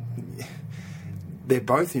 and they're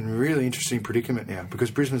both in really interesting predicament now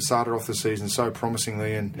because Brisbane started off the season so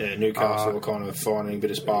promisingly, and Newcastle are kind of finding a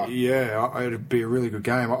bit of spark. Yeah, it'd be a really good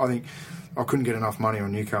game. I think I couldn't get enough money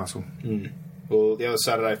on Newcastle. Well, the other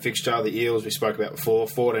Saturday fixture, the Eels we spoke about before,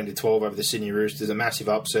 14-12 over the Sydney Roosters, a massive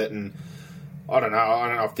upset, and I don't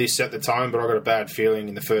know if this set the tone, but I got a bad feeling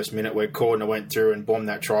in the first minute where Cordner went through and bombed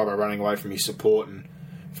that try by running away from his support, and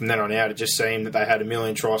from then on out it just seemed that they had a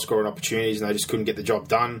million try scoring opportunities and they just couldn't get the job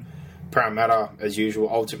done. Parramatta, as usual,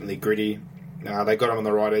 ultimately gritty. They got him on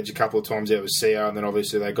the right edge a couple of times there with Sia, and then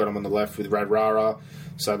obviously they got him on the left with Radradra.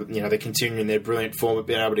 So, they're continuing their brilliant form of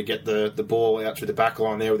being able to get the ball out through the back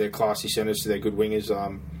line there with their classy centres to their good wingers.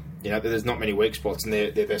 There's not many weak spots, and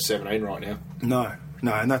they're best 17 right now.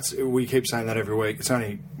 No, and we keep saying that every week. It's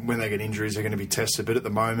only when they get injuries they're going to be tested, but at the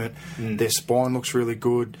moment, their spine looks really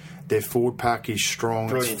good. Their forward pack is strong.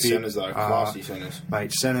 Brilliant centres, though. Classy centres.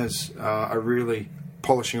 Mate, centres are really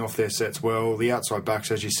polishing off their sets well. The outside backs,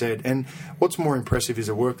 as you said. And what's more impressive is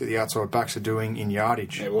the work that the outside backs are doing in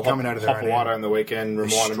yardage. Coming out of their own end. on the weekend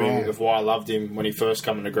reminded me of why I loved him when he first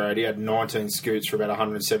came into grade. He had 19 scoots for about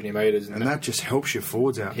 170 metres. And that just helps your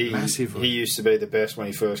forwards out massively. He used to be the best when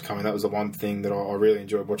he first came in. That was the one thing that I really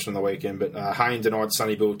enjoyed watching on the weekend. But Hayne denied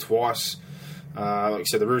Sonny Bill twice. Like you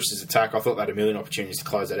said, the Roosters attack, I thought they had a million opportunities to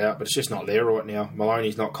close that out, but it's just not there right now.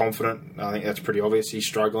 Maloney's not confident. I think that's pretty obvious. He's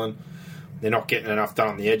struggling. They're not getting enough done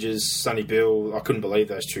on the edges. Sonny Bill, I couldn't believe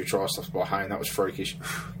those 2 try stops by Hayne. That was freakish.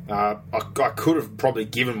 I could have probably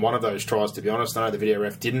given one of those tries, to be honest. I know the video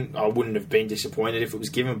ref didn't. I wouldn't have been disappointed if it was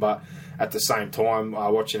given, but at the same time,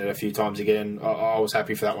 watching it a few times again, I was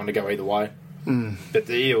happy for that one to go either way. But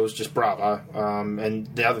the Eels, just bravo. And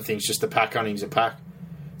the other thing's just the pack hunting's a pack.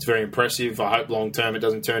 It's very impressive. I hope long term it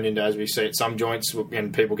doesn't turn into, as we see at some joints,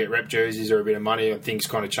 and people get rep jerseys or a bit of money and things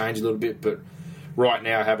kind of change a little bit, but right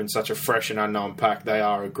now, having such a fresh and unknown pack, they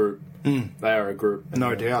are a group. They are a group.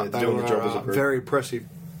 No doubt. They're doing the job as a group. Very impressive.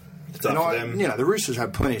 It's up for them. The Roosters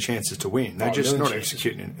have plenty of chances to win. They're just not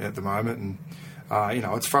executing it at the moment. And,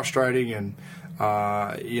 it's frustrating. And,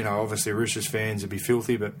 obviously Roosters fans would be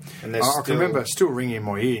filthy. But I can remember still ringing in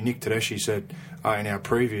my ear, Nick Tedeschi said in our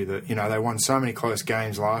preview that, they won so many close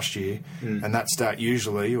games last year. And that stat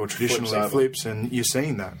usually or traditionally flips. And you're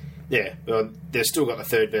seeing that. Yeah, they've still got the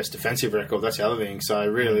third best defensive record. That's the other thing. So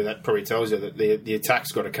really, that probably tells you that the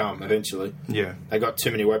attack's got to come eventually. Yeah, they got too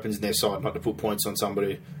many weapons in their side not to put points on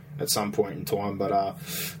somebody at some point in time. But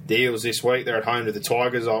the Eels this week, they're at home to the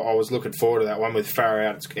Tigers. I was looking forward to that one with Farah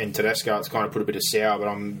out and Tedesco. It's kind of put a bit of sour, but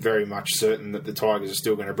I'm very much certain that the Tigers are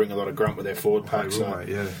still going to bring a lot of grunt with their forward pack.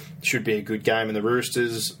 It should be a good game. And the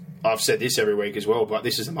Roosters, I've said this every week as well, but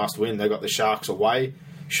this is a must-win. They've got the Sharks away.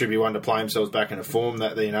 Should be one to play themselves back into form.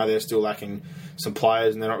 That they're still lacking some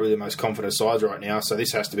players and they're not really the most confident sides right now. So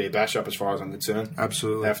this has to be a bash up as far as I'm concerned.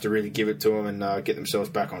 Absolutely, they have to really give it to them and get themselves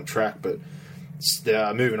back on track. But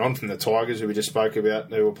moving on from the Tigers, who we just spoke about,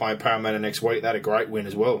 they were playing Parramatta next week. They had a great win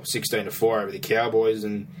as well, 16-4 over the Cowboys,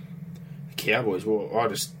 and the Cowboys were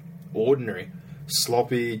just ordinary,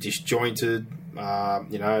 sloppy, disjointed.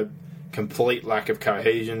 Complete lack of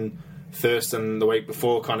cohesion. Thurston the week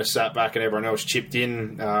before kind of sat back and everyone else chipped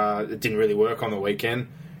in. It didn't really work on the weekend.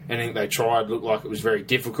 Anything they tried looked like it was very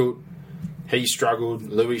difficult. He struggled,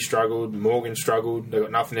 Louis struggled, Morgan struggled. They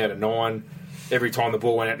got nothing out of 9. Every time the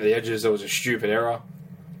ball went out to the edges, there was a stupid error.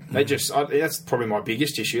 That's probably my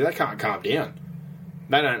biggest issue. They can't calm down.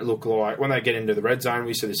 They don't look like, when they get into the red zone,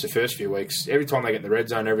 we said this the first few weeks, every time they get in the red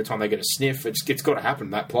zone, every time they get a sniff, it's got to happen,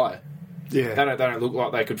 that play. Yeah. They don't look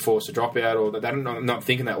like they could force a dropout, or they're not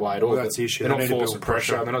thinking that way at all. Well, that's the issue. They're not forcing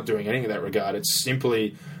pressure. They're not doing anything in that regard. It's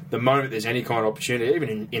simply the moment there's any kind of opportunity,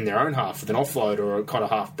 even in their own half, with an offload or a kind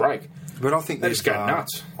of half break. But I think they just go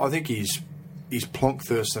nuts. I think he's plonked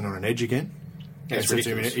Thurston on an edge again. Yeah, it's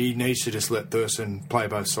Instead of ridiculous. he needs to just let Thurston play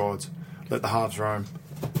both sides, let the halves roam.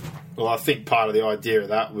 Well, I think part of the idea of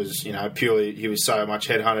that was, purely he was so much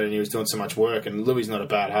headhunted and he was doing so much work, and Louis not a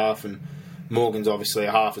bad half, and Morgan's obviously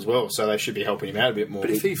a half as well, so they should be helping him out a bit more.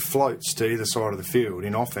 But if he floats to either side of the field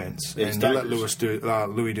in offence It's and you let dangerous.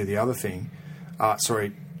 Louis do the other thing,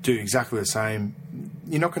 do exactly the same,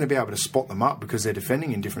 you're not going to be able to spot them up because they're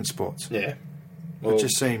defending in different spots. Yeah. Well, It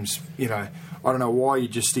just seems, I don't know why you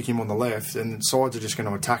just stick him on the left and sides are just going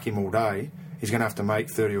to attack him all day. He's going to have to make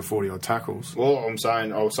 30 or 40 odd tackles. well,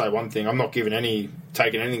 I'll say one thing. I'm not taking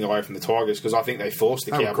anything away from the Tigers because I think they forced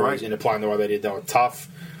the They were Cowboys great. into playing the way they did. They were tough.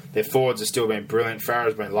 Their forwards have still been brilliant.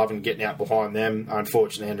 Farah's been loving getting out behind them.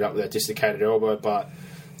 Unfortunately, ended up with that dislocated elbow, but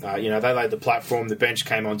they laid the platform. The bench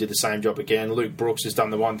came on, did the same job again. Luke Brooks has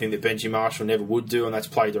done the one thing that Benji Marshall never would do, and that's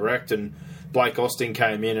play direct. And Blake Austin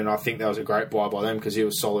came in, and I think that was a great buy by them because he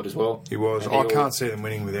was solid as well. He was. And I can't see them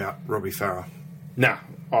winning without Robbie Farah. Nah.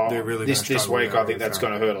 They're really this gonna struggle week, without I think Robbie that's Farah.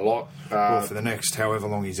 going to hurt a lot. Well, for the next however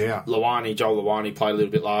long he's out. Joel Luani played a little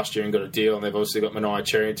bit last year and got a deal, and they've obviously got Mania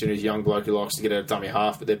Cherrington, who's a young bloke who likes to get out of dummy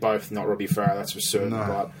half, but they're both not Robbie Farah, that's for certain.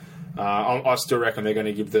 No. But I still reckon they're going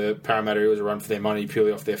to give the Parramatta Eels a run for their money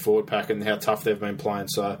purely off their forward pack and how tough they've been playing.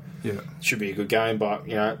 So Yeah. it should be a good game, but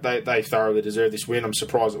they thoroughly deserve this win. I'm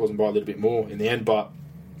surprised it wasn't by a little bit more in the end. But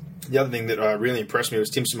the other thing that really impressed me was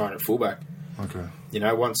Tim Simone at fullback. Okay.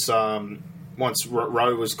 Once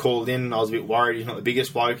Rowe was called in, I was a bit worried. He's not the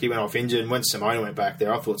biggest bloke. He went off injured. And when Simone went back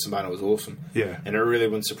there, I thought Simone was awesome. Yeah. And it really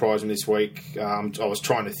wouldn't surprise me this week. I was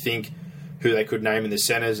trying to think who they could name in the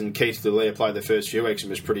centres, and Keith D'Elia played the first few weeks and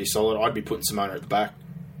was pretty solid. I'd be putting Simone at the back.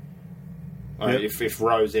 If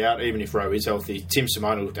Rowe's out, even if Rowe is healthy, Tim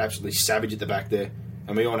Simone looked absolutely savage at the back there.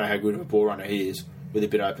 And we all know how good of a ball runner he is with a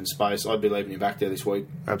bit of open space. I'd be leaving him back there this week.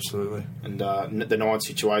 Absolutely. And the 9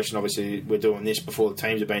 situation, obviously, we're doing this before the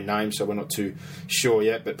teams have been named, so we're not too sure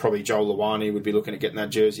yet. But probably Joel Luani would be looking at getting that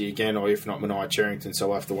jersey again, or if not, Mania Cherrington. So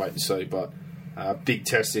we'll have to wait and see. But big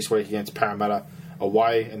test this week against Parramatta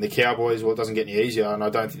away, and the Cowboys. Well, it doesn't get any easier, and I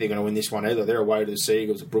don't think they're going to win this one either. They're away to the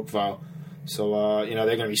Seagulls at Brookvale, so they're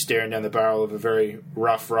going to be staring down the barrel of a very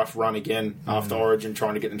rough run again after Origin,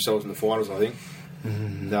 trying to get themselves in the finals, I think.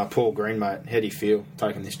 And, Paul Green, mate, how do you feel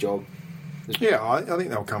taking this job? Yeah, I think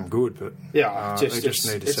they'll come good, but they they just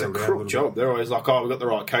need to it's a settle down a crook little job. bit. They're always like, we've got the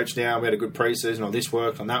right coach now, we had a good pre-season, or this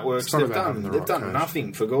worked, and that works. It's not They've about having done, the they've right done coach.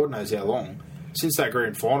 nothing for God knows how long since that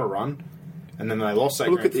grand final run, and then they lost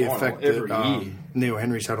that Look grand at the final effect every that year. Neil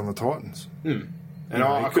Henry's had on the Titans. And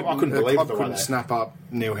I couldn't the believe club the way couldn't they... snap up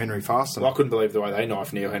Neil Henry fast Well, I enough. couldn't believe the way they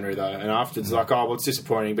knifed Neil Henry, though. And after it's like, well, it's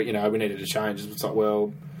disappointing, but, we needed to change. It's like,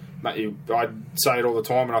 well, mate, I'd say it all the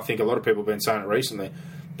time, and I think a lot of people have been saying it recently.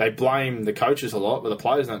 They blame the coaches a lot, but the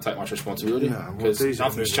players don't take much responsibility No, well, because it's easy to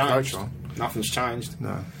nothing's move the coach changed. on. Nothing's changed.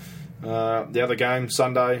 No. The other game,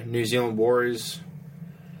 Sunday, New Zealand Warriors.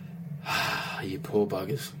 You poor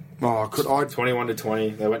buggers. Oh,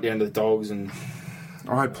 21-20. They went down to the Dogs, and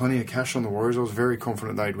I had plenty of cash on the Warriors. I was very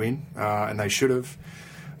confident they'd win, and they should have,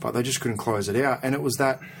 but they just couldn't close it out. And it was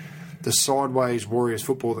the sideways Warriors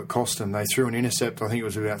football that cost them. They threw an intercept, I think it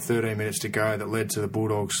was about 13 minutes to go, that led to the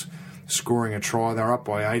Bulldogs scoring a try. They were up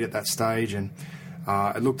by 8 at that stage, and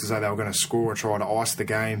it looked as though they were going to score a try to ice the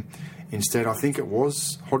game. Instead, I think it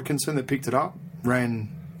was Hodkinson that picked it up, ran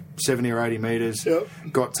 70 or 80 metres,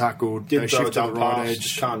 got tackled, Didn't they throw a shifted to the dump right pass, edge,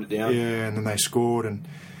 just calmed it down. Yeah, and then they scored and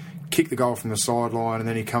kicked the goal from the sideline, and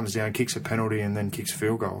then he comes down, kicks a penalty, and then kicks a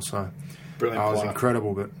field goal. So brilliant it was play.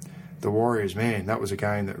 incredible. But the Warriors, man, that was a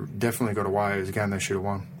game that definitely got away. It was a game they should have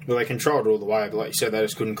won. Well, they controlled it all the way, but like you said, they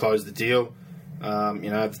just couldn't close the deal.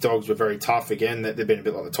 The Dogs were very tough again. They've been a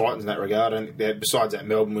bit like the Titans in that regard. And besides that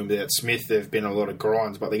Melbourne win without Smith, they've been a lot of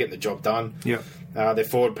grinds, but they're getting the job done. Yep. Their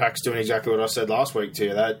forward pack's doing exactly what I said last week to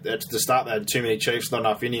you. At the start, they had too many Chiefs, not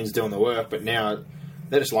enough Indians doing the work, but now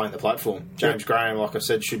they're just laying the platform. James Graham, like I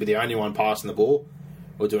said, should be the only one passing the ball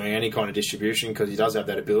or doing any kind of distribution because he does have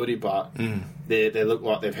that ability, but they look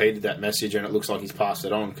like they've heeded that message, and it looks like he's passed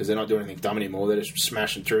it on because they're not doing anything dumb anymore. They're just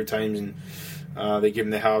smashing through teams, and they're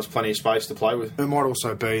giving their halves plenty of space to play with. It might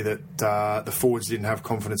also be that the forwards didn't have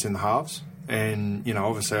confidence in the halves. And,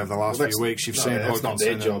 obviously over the last few weeks, you've seen that's not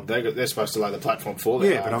their Hodkinson job. They're supposed to lay the platform for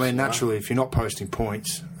their Yeah, but I halves, mean, naturally, if you're not posting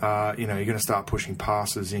points, you're going to start pushing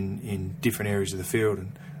passes in different areas of the field,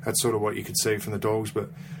 and that's sort of what you could see from the Dogs. But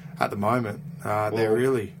at the moment, they're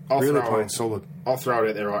really playing solid. I'll throw it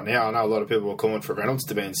out there right now. I know a lot of people were calling for Reynolds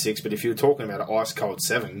to be in 6, but if you're talking about an ice-cold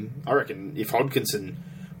 7, I reckon if Hodkinson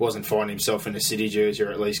wasn't finding himself in a City jersey or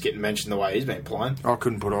at least getting mentioned the way he's been playing. I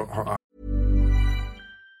couldn't put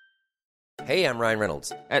Hey, I'm Ryan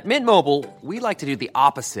Reynolds. At Mint Mobile, we like to do the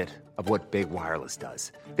opposite of what Big Wireless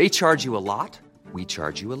does. They charge you a lot, we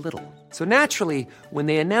charge you a little. So naturally, when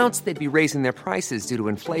they announced they'd be raising their prices due to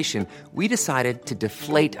inflation, we decided to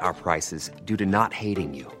deflate our prices due to not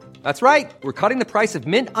hating you. That's right. We're cutting the price of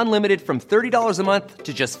Mint Unlimited from $30 a month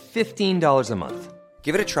to just $15 a month.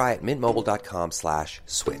 Give it a try at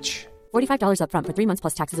mintmobile.com/switch. $45 up front for 3 months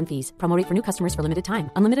plus taxes and fees. Promo rate for new customers for limited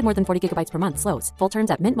time. Unlimited more than 40 gigabytes per month. Slows full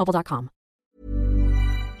terms at mintmobile.com.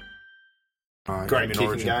 Great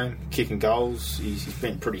kicking game, kicking goals. He's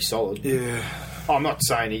been pretty solid. Yeah. I'm not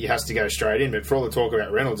saying he has to go straight in, but for all the talk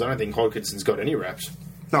about Reynolds, I don't think Hodkinson's got any raps.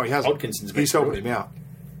 No, he hasn't. Hodkinson's been He's helping him out.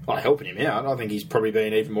 Helping him out. I think he's probably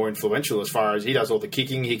been even more influential as far as he does all the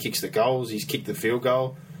kicking. He kicks the goals. He's kicked the field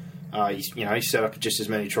goal. He's set up just as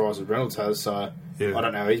many tries as Reynolds has. So yeah. I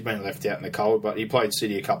don't know. He's been left out in the cold, but he played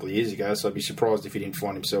City a couple of years ago, so I'd be surprised if he didn't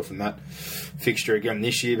find himself in that fixture again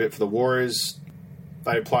this year. But for the Warriors,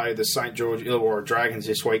 they play the St. George Illawarra Dragons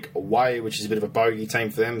this week away, which is a bit of a bogey team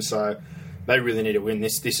for them. So they really need to win.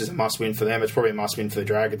 This is a must-win for them. It's probably a must-win for the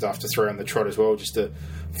Dragons after 3 on the trot as well, just to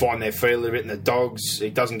find their feet a little bit. And the Dogs,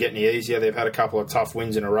 it doesn't get any easier. They've had a couple of tough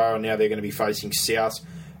wins in a row, and now they're going to be facing South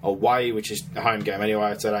away, which is a home game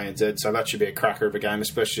anyway. It's at ANZ, so that should be a cracker of a game,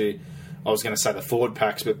 especially, I was going to say the forward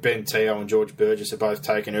packs, but Ben Teo and George Burgess have both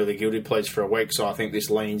taken early guilty pleas for a week, so I think this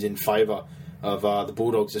leans in favour of the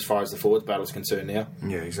Bulldogs as far as the forwards battle is concerned now.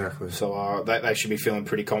 Yeah, exactly. So they should be feeling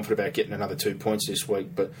pretty confident about getting another 2 points this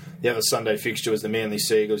week. But the other Sunday fixture was the Manly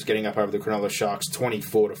Seagulls getting up over the Cronulla Sharks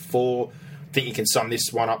 24-4. I think you can sum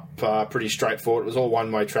this one up pretty straightforward. It was all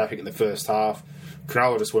one-way traffic in the first half.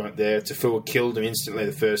 Cronulla just weren't there. Tafua killed them instantly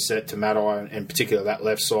the first set to Matai, and in particular that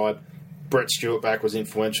left side. Brett Stewart back was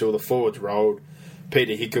influential. The forwards rolled.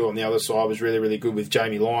 Peter Hiku on the other side was really, really good with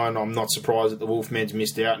Jamie Lyon. I'm not surprised that the Wolfman's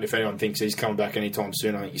missed out, and if anyone thinks he's coming back anytime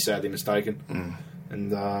soon, I think you're sadly mistaken.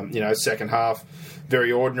 And, second half,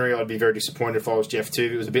 very ordinary. I'd be very disappointed if I was Jeff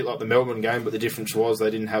Tuvey. It was a bit like the Melbourne game, but the difference was they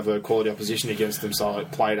didn't have a quality opposition against them, so it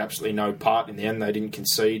played absolutely no part in the end. They didn't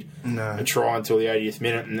concede a try until the 80th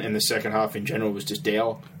minute, and the second half in general was just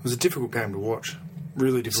dour. It was a difficult game to watch.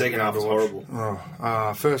 Really difficult. Second half was horrible.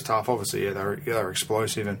 First half, obviously, they were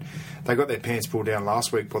explosive, and they got their pants pulled down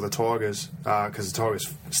last week by the Tigers because the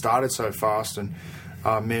Tigers started so fast, and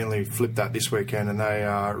Manly flipped that this weekend, and they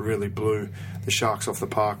really blew the Sharks off the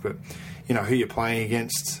park. But who you're playing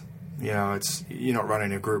against, you're not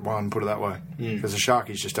running a Group 1, put it that way, because the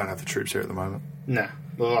Sharkies just don't have the troops here at the moment. No.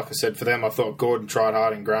 Well, like I said, for them, I thought Gordon tried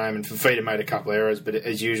hard and Graham, and Fafita made a couple of errors, but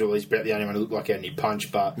as usual, he's about the only one who looked like he had any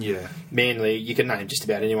punch. But Manly, you can name just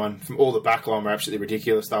about anyone. From all the backline were absolutely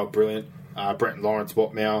ridiculous. They were brilliant. Brenton Lawrence,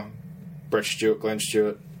 Watmow, Brett Stewart, Glenn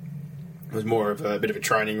Stewart. It was more of a bit of a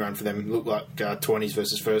training run for them. It looked like 20s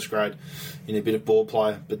versus first grade in a bit of ball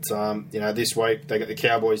play. But, this week, they got the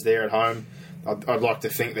Cowboys there at home. I'd like to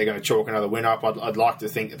think they're going to chalk another win up. I'd like to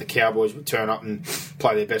think that the Cowboys would turn up and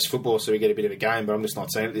play their best football so we get a bit of a game, but I'm just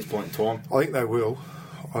not seeing it at this point in time. I think they will.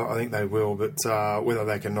 But whether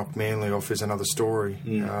they can knock Manly off is another story.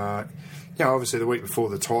 Obviously the week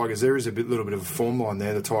before the Tigers, there is a little bit of a form line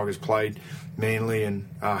there. The Tigers played Manly and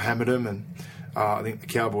hammered them, and I think the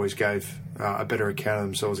Cowboys gave a better account of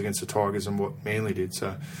themselves against the Tigers than what Manly did.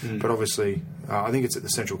 So, but obviously, I think it's at the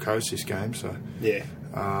Central Coast this game. So,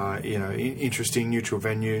 interesting neutral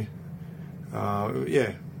venue.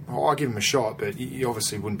 I'll give them a shot, but you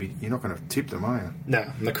obviously wouldn't be. You're not going to tip them, are you?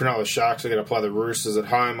 No, and the Cronulla Sharks are going to play the Roosters at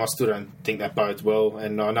home. I still don't think that bodes well,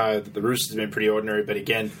 and I know that the Roosters have been pretty ordinary. But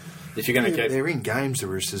again, if you're going to they're in games, the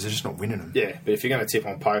Roosters, they're just not winning them. Yeah, but if you're going to tip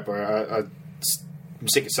on paper, I'm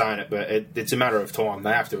sick of saying it, but it's a matter of time.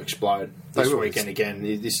 They have to explode this weekend again.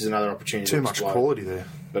 This is another opportunity to explode. Too much quality there.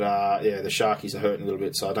 But, the Sharkies are hurting a little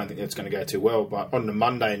bit, so I don't think that's going to go too well. But on the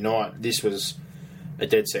Monday night, this was a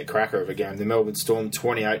dead-set cracker of a game. The Melbourne Storm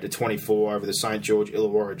 28-24 over the St. George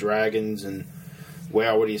Illawarra Dragons. And,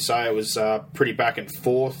 wow, what do you say? It was pretty back and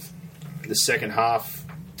forth. The second half,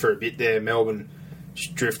 for a bit there, Melbourne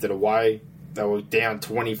just drifted away. They were down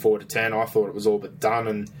 24-10. I thought it was all but done,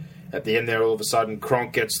 and at the end there, all of a sudden,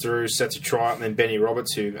 Cronk gets through, sets a try, and then Benny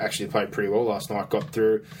Roberts, who actually played pretty well last night, got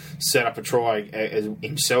through, set up a try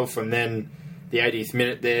himself, and then the 80th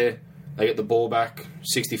minute there, they get the ball back,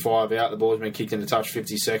 65 out, the ball's been kicked into touch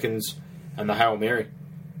 50 seconds, and the Hail Mary.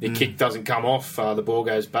 The kick doesn't come off, the ball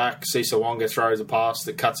goes back, Cisa Wonga throws a pass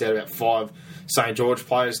that cuts out about 5 St. George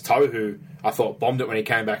players. Tohu, I thought, bombed it when he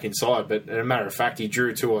came back inside, but as a matter of fact, he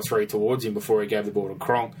drew 2 or 3 towards him before he gave the ball to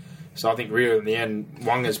Cronk. So I think really in the end,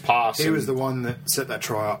 Wonga's pass. He was the one that set that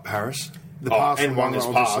try up, Harris. The pass and Wonga's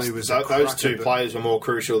pass. Was those two players were more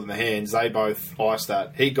crucial than the hands. They both iced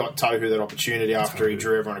that. He got Tohu that opportunity after he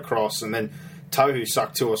drew everyone across, and then Tohu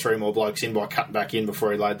sucked 2 or 3 more blokes in by cutting back in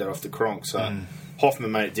before he laid that off to Cronk. So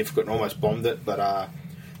Hoffman made it difficult and almost bombed it, but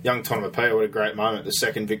young Tonomapea, what a great moment. The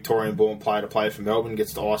second Victorian-born player to play for Melbourne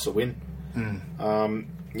gets to ice a win.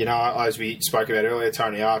 As we spoke about earlier,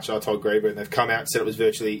 Tony Archer, Todd Greenberg, they've come out and said it was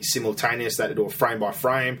virtually simultaneous. They had to do a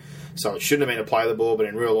frame-by-frame, so it shouldn't have been a play the ball, but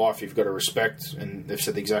in real life you've got to respect, and they've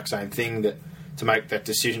said the exact same thing, that to make that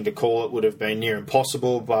decision to call it would have been near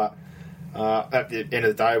impossible, but at the end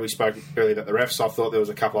of the day, we spoke earlier about the refs. I thought there was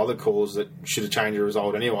a couple other calls that should have changed the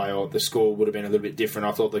result anyway, or the score would have been a little bit different.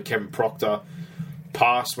 I thought that Kevin Proctor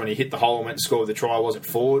pass when he hit the hole and went to score the try wasn't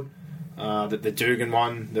forward. That the Dugan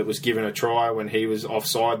one that was given a try when he was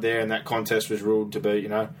offside there, and that contest was ruled to be,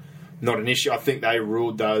 not an issue. I think they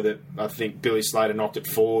ruled, though, that I think Billy Slater knocked it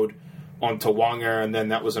forward onto Wanga, and then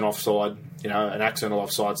that was an offside, an accidental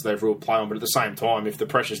offside, so they've ruled play on. But at the same time, if the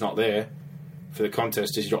pressure's not there for the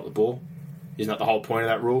contest, does he drop the ball? Isn't that the whole point of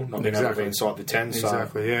that rule? Not being able to be inside the 10.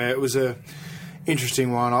 Exactly, yeah. It was a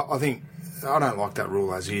interesting one. I think I don't like that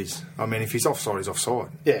rule as is. I mean, if he's offside, he's offside.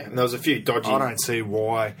 Yeah, and there was a few dodgy... I don't see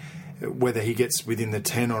why, whether he gets within the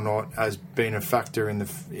 10 or not, as being a factor in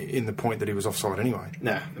the point that he was offside anyway.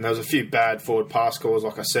 No, and there was a few bad forward pass calls,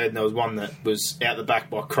 like I said, and there was one that was out the back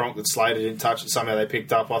by Cronk that Slater didn't touch it. Somehow they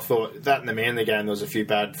picked up. I thought that in the Manly game, there was a few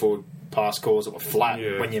bad forward pass calls that were flat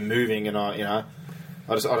when you're moving, and I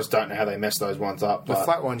just don't know how they mess those ones up. The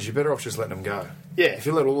flat ones, you're better off just letting them go. Yeah. If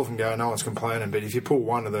you let all of them go, no one's complaining. But if you pull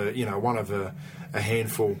one of a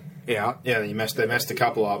handful out, they messed a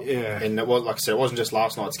couple up. Yeah. And it was, like I said, it wasn't just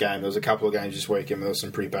last night's game. There was a couple of games this weekend. There were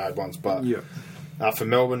some pretty bad ones. But for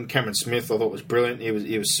Melbourne, Cameron Smith, I thought was brilliant.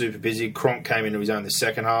 He was super busy. Cronk came into his own the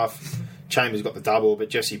second half. Chambers got the double, but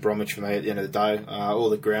Jesse Bromwich for me at the end of the day. All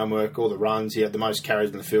the groundwork, all the runs. He had the most carries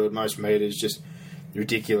in the field, most metres, just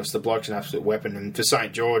ridiculous. The bloke's an absolute weapon. And for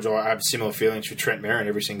St George, I have similar feelings for Trent Merrin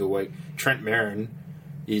every single week. Trent Merrin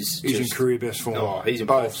he's in career best form. Oh, he's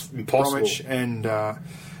both impossible. Bromwich and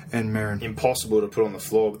Merrin. Impossible to put on the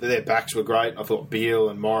floor. But their backs were great. I thought Beale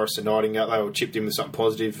and Morris and Nightingale, they all chipped in with something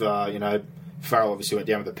positive. Farrell obviously went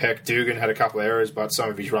down with the peck. Dugan had a couple of errors, but some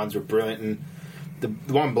of his runs were brilliant. And the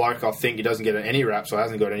one bloke I think he doesn't get any raps or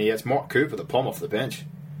hasn't got any yet, it's Mike Cooper, the Pom off the bench.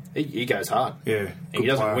 He goes hard. Yeah, he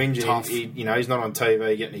doesn't whinge. Tough. He's not on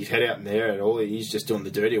TV getting his head out in there at all. He's just doing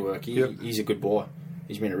the dirty work. He's a good boy.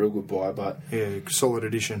 He's been a real good boy. But solid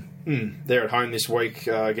addition. They're at home this week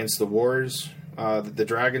against the Warriors, the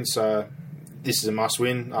Dragons. So this is a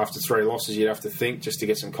must-win. After 3 losses, you'd have to think, just to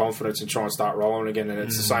get some confidence and try and start rolling again. And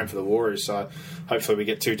it's the same for the Warriors. So hopefully we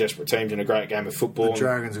get 2 desperate teams in a great game of football. The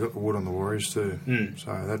Dragons have got the wood on the Warriors too.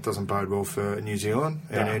 So that doesn't bode well for New Zealand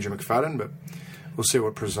and Andrew McFadden, but we'll see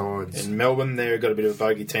what presides. In Melbourne, they've got a bit of a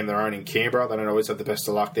bogey team of their own in Canberra. They don't always have the best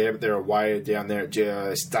of luck there, but they're away down there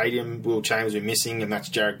at Stadium. Will Chambers will be missing, and that's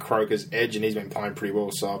Jared Croker's edge, and he's been playing pretty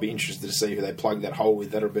well, so I'll be interested to see who they plug that hole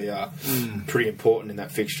with. That'll be pretty important in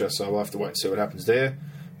that fixture, so we'll have to wait and see what happens there.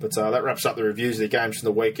 But that wraps up the reviews of the games from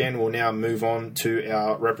the weekend. We'll now move on to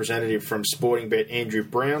our representative from Sportingbet, Andrew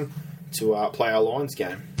Brown, to play our Lions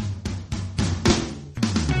game.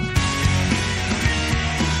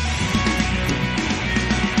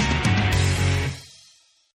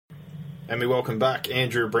 And we welcome back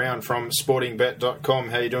Andrew Brown from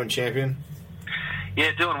sportingbet.com. How you doing, champion?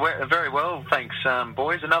 Yeah, doing very well, thanks,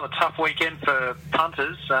 boys. Another tough weekend for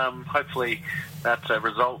punters. Hopefully that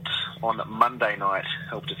result on Monday night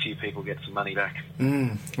helped a few people get some money back.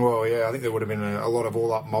 Well, yeah, I think there would have been a lot of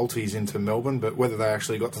all-up multis into Melbourne, but whether they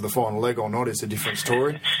actually got to the final leg or not is a different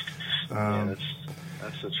story. That's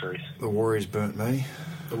the truth. The Warriors burnt me.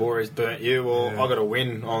 The Warriors burnt you. Well, I got a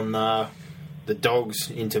win on the Dogs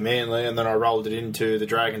into Manly, and then I rolled it into the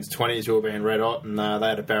Dragons 20s, who were being red hot, and they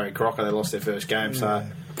had a Barry Crocker. They lost their first game. So,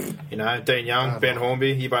 Dean Young, Ben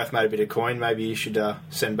Hornby, you both made a bit of coin. Maybe you should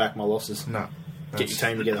send back my losses. No. Get your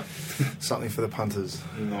team together. Something for the punters.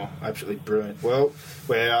 No, absolutely brilliant. Well,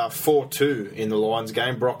 we're 4-2 in the Lions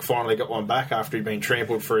game. Brock finally got one back after he'd been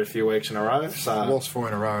trampled for a few weeks in a row. So lost 4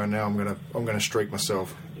 in a row, and now I'm gonna streak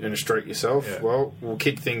myself. You're going to streak yourself? Yeah. Well, we'll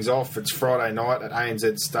kick things off. It's Friday night at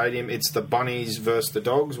ANZ Stadium. It's the Bunnies versus the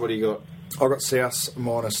Dogs. What do you got? I got South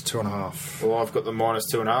minus 2.5. Well, I've got the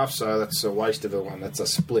minus 2.5, so that's a waste of a one. That's a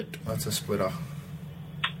split. That's a splitter.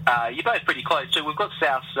 You're both pretty close too. We've got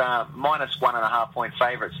South's minus 1.5 point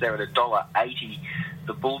favourites there at $1.80.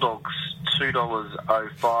 The Bulldogs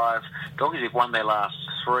 $2.05. Doggies have won their last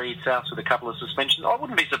 3. Souths with a couple of suspensions. I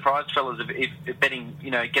wouldn't be surprised, fellas, if betting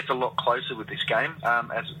gets a lot closer with this game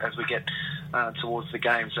as we get towards the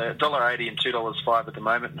game. So $1.80 and $2.05 at the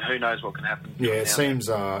moment, and who knows what can happen. Yeah, it seems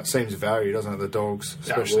value, doesn't it, the Dogs,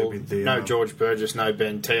 especially with the... No George Burgess, no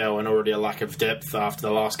Ben Teo, and already a lack of depth after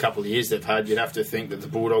the last couple of years they've had. You'd have to think that the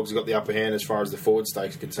Bulldogs have got the upper hand as far as the forward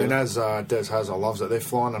stakes are concerned. And as Des Hazard loves it, they're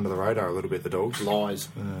flying under the radar a little bit, the Dogs. Lies.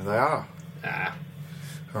 They are.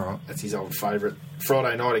 All right. That's his old favourite.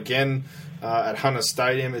 Friday night again at Hunter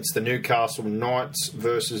Stadium. It's the Newcastle Knights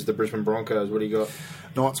versus the Brisbane Broncos. What do you got?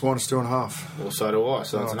 Knights -2.5. Well, so do I.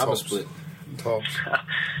 So that's another split. Tops.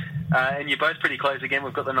 And you're both pretty close again.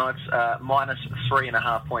 We've got the Knights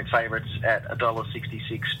 -3.5 point favourites at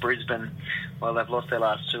 $1.66. Brisbane, well, they've lost their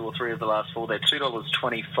last 2 or 3 of the last 4. They're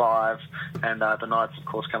 $2.25. And the Knights, of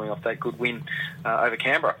course, coming off that good win over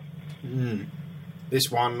Canberra. This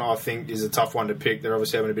one, I think, is a tough one to pick. They're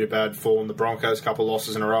obviously having a bit of bad form. The Broncos, a couple of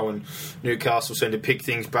losses in a row, and Newcastle seem to pick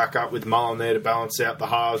things back up with Mullen there to balance out the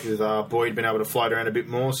halves, with Boyd being able to float around a bit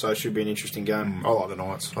more, so it should be an interesting game. I like the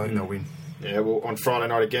Knights. I think they'll win. Yeah, well, on Friday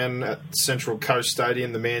night again at Central Coast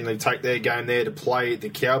Stadium, the Manly take their game there to play the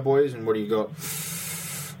Cowboys, and what do you got?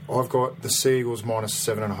 I've got the Seagulls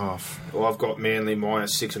 -7.5. Well, I've got Manly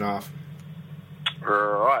 -6.5.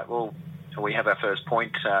 Right, well, we have our first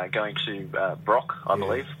point going to Brock, I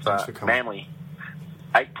believe. Thanks for coming. Manly,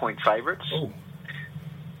 8-point favourites. Ooh.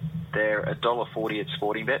 They're $1.40 at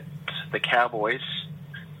Sporting Bet. The Cowboys,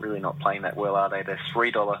 really not playing that well, are they? They're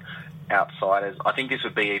 $3 outsiders. I think this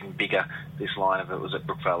would be even bigger, this line, if it was at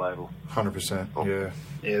Brookvale Oval. 100%, yeah.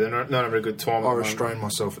 Yeah, they're not having a good time. I restrained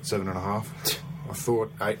myself at 7.5. I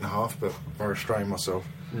thought 8.5, but I restrained myself.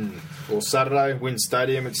 Well, Saturday, WIN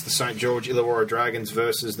Stadium, it's the St George Illawarra Dragons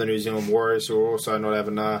versus the New Zealand Warriors, who are also not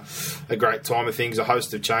having a great time of things. A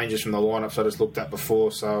host of changes from the lineups I just looked at before,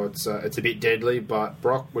 so it's a bit deadly. But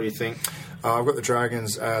Brock, what do you think? I've got the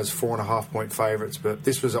Dragons as 4.5 point favourites, but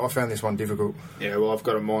I found this one difficult. Yeah, well, I've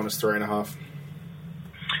got a -3.5.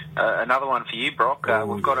 Another one for you, Brock.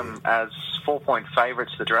 We've got them as 4-point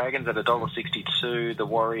favourites, the Dragons at $1.62, the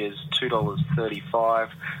Warriors $2.35.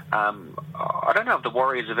 I don't know if the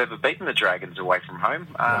Warriors have ever beaten the Dragons away from home.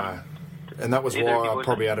 No. And that was why I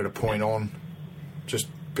probably added a point on, just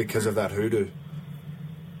because of that hoodoo.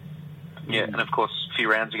 Yeah, and of course, a few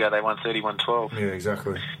rounds ago they won 31-12. Yeah,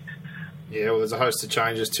 exactly. Yeah, well, there's a host of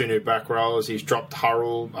changes. 2 new back rollers. He's dropped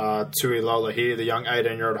Hurrell. Tui Lola here, the young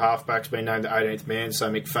 18-year-old halfback's been named the 18th man, so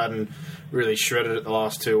McFadden really shredded it the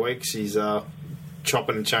last 2 weeks. He's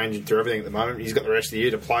chopping and changing through everything at the moment. He's got the rest of the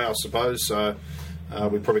year to play, I suppose, so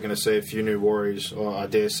we're probably going to see a few new Warriors, or I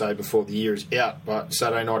dare say, before the year is out. But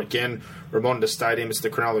Saturday night again, Raymonda Stadium, it's the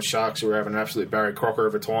Cronulla Sharks, who are having an absolute Barry Crocker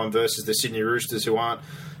of a time, versus the Sydney Roosters, who aren't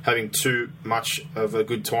having too much of a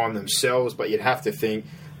good time themselves, but you'd have to think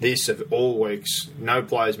this of all weeks, no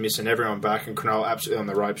players missing, everyone back, and Cronulla absolutely on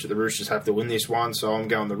the ropes. That the Roosters have to win this one, so I'm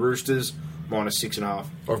going the Roosters -6.5.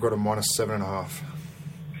 I've got a -7.5.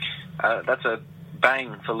 That's a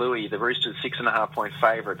bang for Louis. The Roosters 6.5 point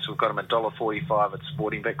favourites. We've got them at $1.45 at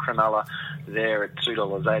Sporting Bet. Cronulla there at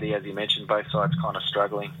 $2.80, as you mentioned. Both sides kind of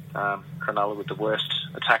struggling. Cronulla with the worst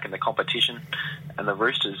attack in the competition, and the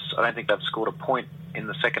Roosters, I don't think they've scored a point in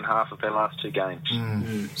the second half of their last 2 games.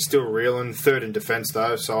 Still reeling, third in defence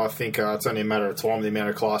though, so I think it's only a matter of time, the amount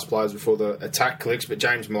of class players before the attack clicks. But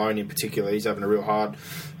James Maloney in particular, he's having a real hard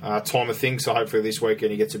time of things, so hopefully this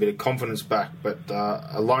weekend he gets a bit of confidence back. But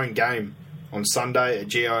a lone game on Sunday at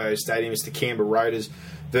GIO Stadium is the Canberra Raiders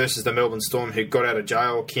versus the Melbourne Storm, who got out of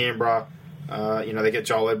jail. Canberra, they get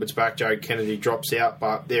Joel Edwards back, Joe Kennedy drops out,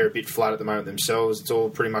 but they're a bit flat at the moment themselves. It's all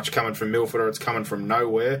pretty much coming from Milford, or it's coming from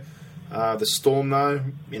nowhere. The Storm, though,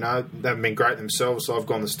 they haven't been great themselves, so I've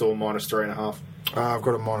gone the Storm -3.5. I've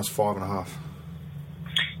got a -5.5.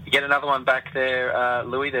 You get another one back there,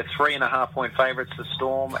 Louis. They're 3.5 point favourites, the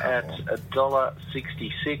Storm at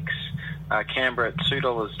 $1.66. Canberra at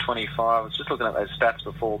 $2.25. I was just looking at those stats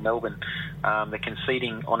before. Melbourne, they're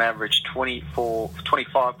conceding on average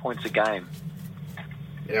 25 points a game.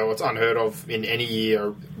 Yeah, well, it's unheard of in any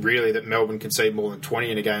year, really, that Melbourne concede more than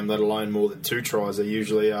 20 in a game, let alone more than 2 tries. They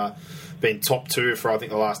usually been top 2 for, I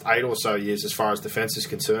think, the last 8 or so years as far as defence is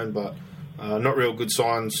concerned, but not real good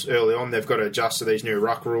signs early on. They've got to adjust to these new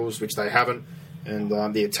ruck rules, which they haven't, and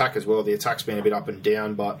the attack as well. The attack's been a bit up and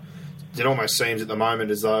down, but it almost seems at the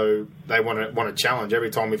moment as though they want to challenge. Every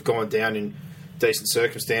time we've gone down in decent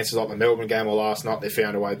circumstances, like the Melbourne game or last night, they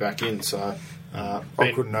found a way back in. So I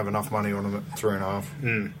couldn't have enough money on them at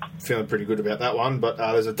 3.5. Feeling pretty good about that one. But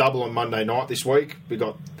there's a double on Monday night this week. We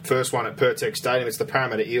got the first one at Pertex Stadium. It's the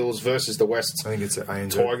Parramatta Eels versus the West I think it's at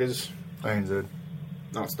ANZ. Tigers. ANZ.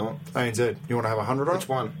 No, it's not. ANZ. You want to have 100 on it? Which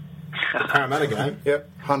one? The Parramatta game? Yep,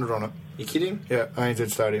 100 on it. You kidding? Yeah,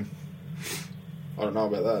 ANZ Stadium. I don't know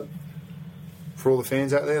about that. For all the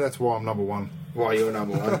fans out there, that's why I'm number one. Why you're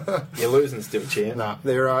number one? You're losing still, champ. Nah,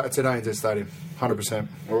 it's at ANZ Stadium, 100%.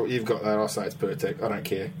 Well, you've got that. I'll say it's Pertec. I don't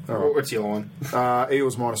care. All right. What's your line?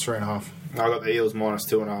 Eels -3.5. I got the Eels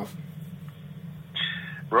 -2.5.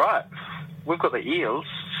 Right. We've got the Eels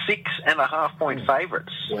 6.5 point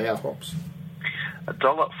favourites. Wow. Tops.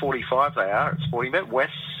 $1.45 they are at Sportingbet.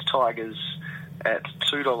 West Tigers at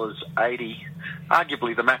 $2.80.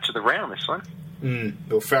 Arguably the match of the round, this one.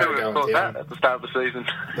 Well, Farah Who would have going thought down. that at the start of the season?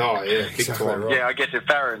 Oh, yeah. Big Exactly time. right. Yeah, I guess if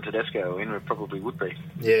Farah and Tedesco win, it probably would be.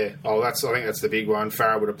 Yeah. Oh, I think that's the big one.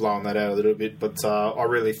 Farah would have blown that out a little bit, but I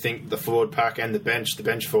really think the forward pack and the bench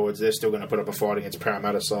forwards, they're still going to put up a fight against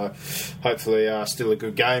Parramatta. So hopefully, still a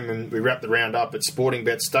good game. And we wrap the round up at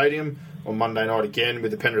Sportingbet Stadium on Monday night again with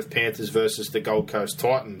the Penrith Panthers versus the Gold Coast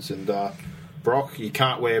Titans. And Brock, you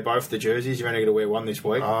can't wear both the jerseys. You're only going to wear one this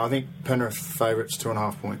week. I think Penrith favourites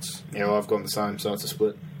 2.5 points. Yeah, well, I've gone the same, so it's a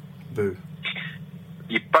split. Boo.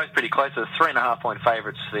 You're both pretty close. The 3.5 point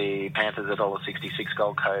favourites, the Panthers $1.66,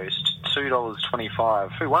 Gold Coast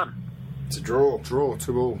 $2.25. Who won? It's a draw. Draw,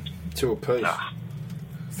 2-2. 2 apiece.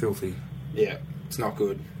 Filthy. Yeah, it's not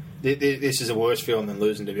good. This is a worse feeling than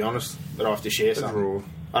losing, to be honest, that I have to share something. draw.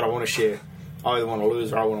 I don't want to share. I either want to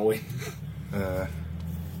lose or I want to win.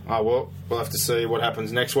 Well, we'll have to see what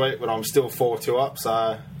happens next week, but I'm still 4-2 up,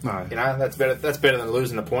 so No. you know that's better than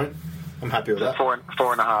losing a point. I'm happy with that.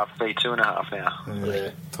 4.5 v 2.5 now. Yeah.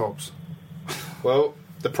 Tops. Well,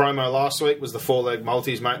 the promo last week was the 4-leg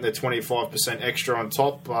multis, making their 25% extra on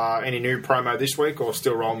top. Any new promo this week, or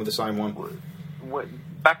still rolling with the same one?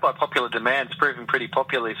 Backed by popular demand, it's proven pretty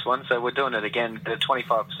popular, this one, so we're doing it again. The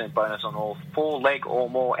 25% bonus on all 4-leg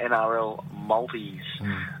or more NRL multis.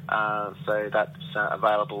 So that's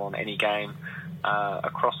available on any game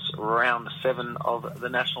across round 7 of the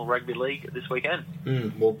National Rugby League this weekend.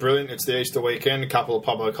 Well, brilliant. It's the Easter weekend, a couple of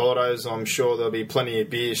public holidays. I'm sure there'll be plenty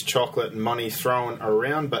of beers, chocolate and money thrown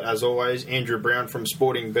around. But as always, Andrew Brown from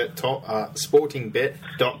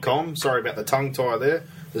sportingbet.com. Sorry about the tongue tie there.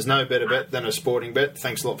 There's no better bet than a sporting bet.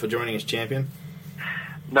 Thanks a lot for joining us, champion.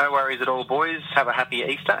 No worries at all, boys. Have a happy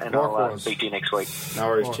Easter, and I'll Likewise. speak to you next week. No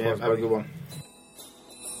worries, Likewise, champ. Have a buddy. good one.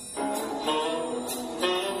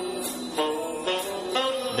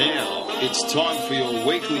 Now it's time for your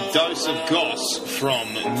weekly dose of goss from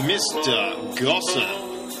Mr. Gossip.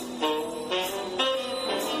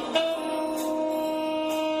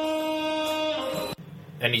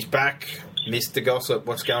 And he's back, Mr. Gossip.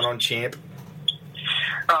 What's going on, champ?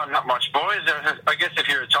 Oh, not much, boys. I guess if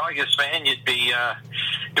you're a Tigers fan, you'd be a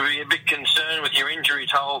bit concerned with your injury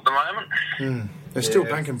toll at the moment. They're still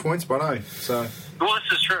banking points, but so Well,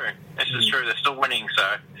 this is true. This is true. They're still winning,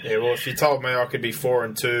 so... Yeah, well, if you told me I could be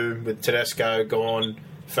 4-2 with Tedesco gone,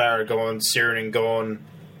 Farah gone, Sirenin gone,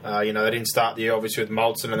 they didn't start the year obviously with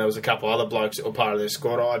Moulton, and there was a couple other blokes that were part of their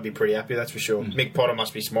squad, I'd be pretty happy, that's for sure. Mick Potter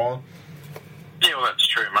must be smiling. Yeah, well, that's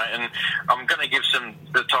true, mate. And I'm going to give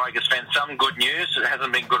the Tigers fans some good news. It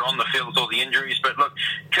hasn't been good on the field with all the injuries. But look,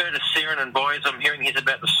 Curtis Sirenin, boys, I'm hearing he's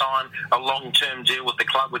about to sign a long-term deal with the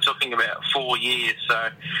club. We're talking about 4 years, so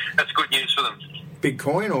that's good news for them. big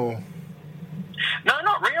coin or No,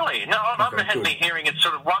 not really. No, I've Okay, had good. me hearing it's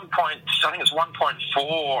sort of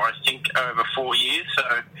 1.4, I think, over 4 years. So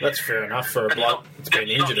That's fair enough for a it's bloke not- that's been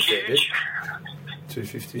it's not injured a fair bit. huge.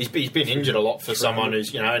 250? He's been injured a lot for someone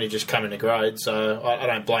who's only just come into grade, so I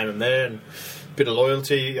don't blame him there. And a bit of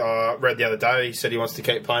loyalty. I read the other day he said he wants to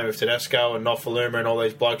keep playing with Tedesco and Nofaluma and all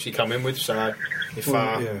these blokes he come in with. So if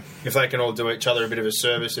they can all do each other a bit of a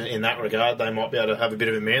service in that regard, they might be able to have a bit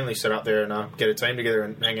of a Manly set up there and get a team together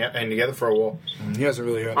and hang together for a while. He hasn't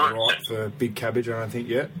really earned the right for Big Cabbage, I don't think,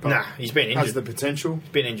 yet. But Nah, he's been injured. has the potential. He's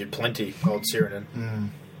been injured plenty, old Sirenin.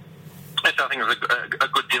 I think it was a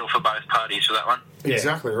good deal for both parties for that one. Yeah.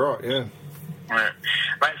 Exactly right, yeah. Yeah.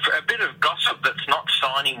 Mate, for a bit of gossip that's not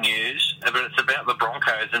signing news, but it's about the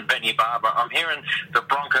Broncos and Benny Barber. I'm hearing the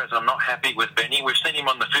Broncos, I'm not happy with Benny. We've seen him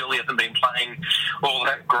on the field. He hasn't been playing all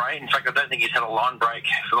that great. In fact, I don't think he's had a line break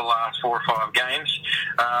for the last 4 or 5 games.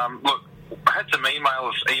 Look, I had some email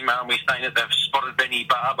me saying that they've spotted Benny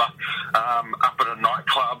Barber up at a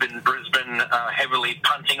nightclub in Brisbane heavily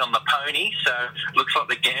punting on the pony. So looks like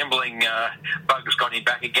the gambling bug's got him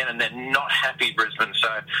back again, and they're not happy, Brisbane. So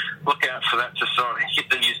look out for that to sort of hit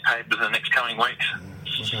the newspapers in the next coming weeks. I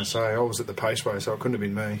was going to say, I was at the Paceway, so it couldn't have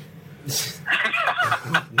been me.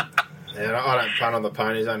 Yeah, I don't punt on the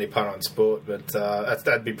ponies, only punt on sport, but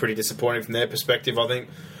that'd be pretty disappointing from their perspective. I think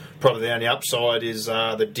probably the only upside is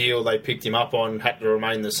the deal they picked him up on had to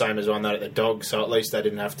remain the same as one that at the Dogs, so at least they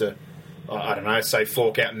didn't have to, I don't know, say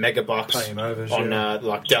fork out mega bucks Pay him over, on yeah.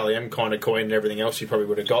 like Dally M kind of coin and everything else he probably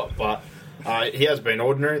would have got. But He has been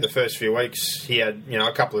ordinary the first few weeks. He had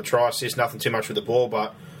a couple of try assists, nothing too much with the ball,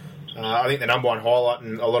 but I think the number one highlight,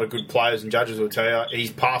 and a lot of good players and judges will tell you, he's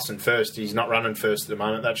passing first. He's not running first at the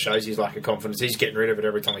moment. That shows his lack of confidence. He's getting rid of it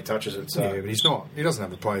every time he touches it. So. Yeah, but he's not. He doesn't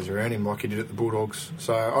have the players around him like he did at the Bulldogs.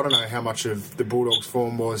 So I don't know how much of the Bulldogs'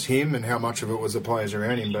 form was him and how much of it was the players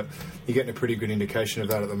around him, but you're getting a pretty good indication of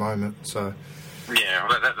that at the moment. So. Yeah,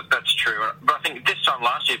 that's true. But I think this time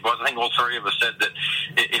last year, boys, I think all three of us said that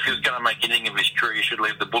if he was going to make anything of his career, he should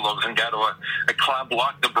leave the Bulldogs and go to a club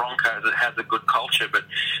like the Broncos that has a good culture, but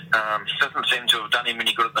doesn't seem to have done him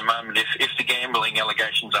any good at the moment if the gambling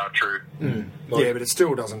allegations are true. Yeah, but it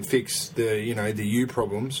still doesn't fix the U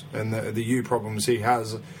problems, and the U problems he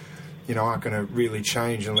has, aren't going to really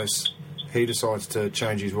change unless he decides to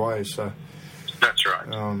change his ways. So that's right.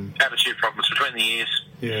 Attitude problems between the years.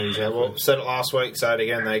 Yeah, exactly. Well, said it last week, say it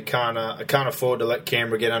again. They can't afford to let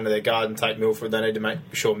Canberra get under their guard and take Milford. They need to make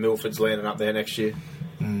sure Milford's landing up there next year.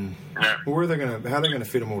 Yeah. Well, how are they going to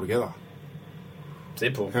fit them all together?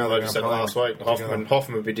 Simple. How are they Like I gonna said play last week,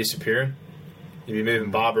 Hoffman would be disappearing. You'd be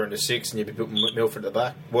moving Barber into 6 and you'd be putting Milford at the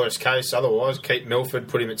back. Worst case, otherwise, keep Milford,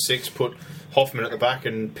 put him at 6, put Hoffman at the back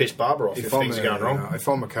and piss Barber off if things are going wrong. If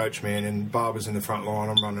I'm a coach, man, and Barber's in the front line,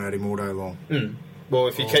 I'm running at him all day long. Well,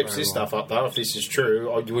 if he keeps this stuff up, though, if this is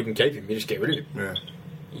true, you wouldn't keep him. You just get rid of him. Yeah.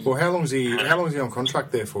 Well, how long's he on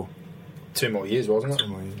contract there for? 2 more years, wasn't it? 2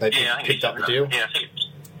 more years. They I think picked up the deal. Yeah,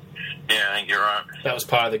 I think you're right. That was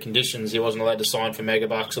part of the conditions. He wasn't allowed to sign for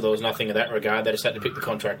megabucks, so there was nothing in that regard. They just had to pick the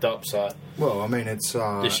contract up. So, well, I mean, it's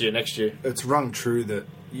this year, next year. It's rung true that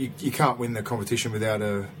you can't win the competition without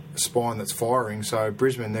a spine that's firing. So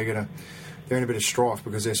Brisbane, they're in a bit of strife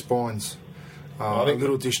because their spines. A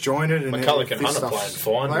little disjointed, and McCulloch and Hunter playing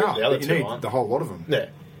fine. They are, the other but you two need aren't. the whole lot of them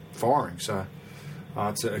firing. So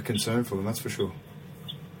it's a concern for them, that's for sure.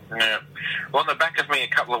 Yeah. Well, on the back of me a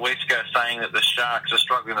couple of weeks ago saying that the Sharks are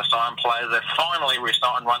struggling to sign players, they've finally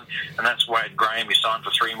re-signed one, and that's Wade Graham, who signed for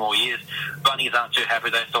 3 more years. Bunnies aren't too happy.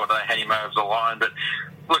 They thought they had him over the line, but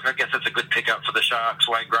look, I guess it's a good pickup for the Sharks.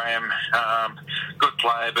 Wade Graham, good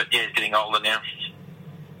player, but yeah, he's getting older now.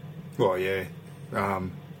 Well, yeah.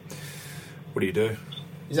 What do you do?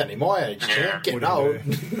 He's only my age, getting What old.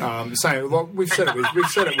 do you do? We've said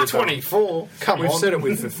it with 24. Come We've on. said it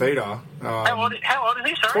with Fafita. How old is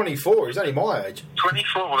he, sorry? 24. He's only my age.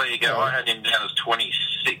 24, well, there you go. I had him down as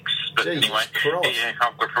 26, but Jesus anyway. Christ. Yeah,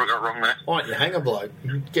 I've got wrong there. Why don't you hang a bloke?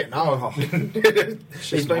 Getting old.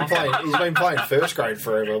 He's been playing first grade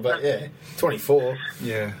forever, but yeah, 24.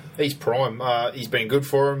 Yeah. He's prime. He's been good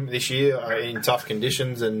for him this year in tough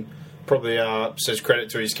conditions, and probably says credit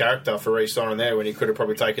to his character for re-signing there when he could have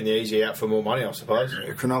probably taken the easy out for more money, I suppose.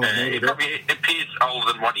 Cronulla He needed it. probably appears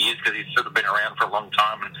older than what he is because he's sort of been around for a long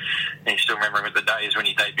time, and you still remember him at the days when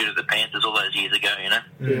he debuted at the Panthers all those years ago, you know?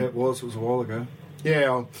 Yeah, it was a while ago.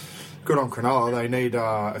 Yeah, good on Cronulla. They need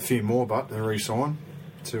a few more, but to re-sign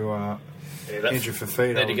to Andrew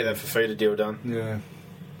Fafita. Need to get that Fafita deal done. Yeah.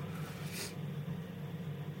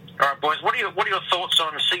 All right, boys, what are your thoughts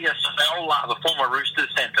on C.S. Fowler, the former Roosters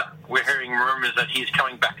centre? We're hearing rumours that he's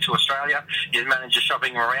coming back to Australia. His manager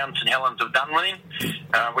shopping around St Helens have done with him.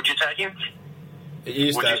 Would you take him? Would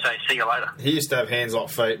you say see you later? He used to have hands like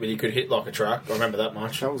feet, but he could hit like a truck. I remember that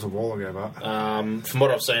much. That was a while ago, but... From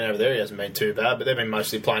what I've seen over there, he hasn't been too bad, but they've been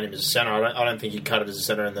mostly playing him as a centre. I don't think he'd cut it as a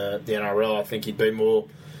centre in the NRL. I think he'd be more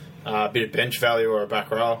a bit of bench value or a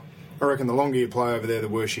back row. I reckon the longer you play over there, the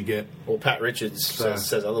worse you get. Well, Pat Richards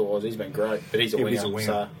says otherwise. He's been great, but he's a winger,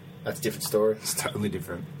 so that's a different story. It's totally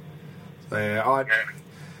different. So, yeah,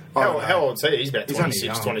 how old is he? He's about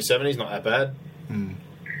 26, only 27. He's not that bad.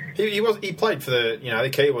 He played for the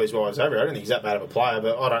Kiwis while he was over. I don't think he's that bad of a player,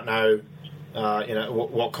 but I don't know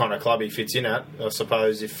what kind of club he fits in at. I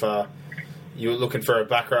suppose if you were looking for a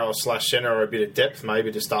back row / centre or a bit of depth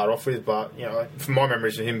maybe to start off with, but from my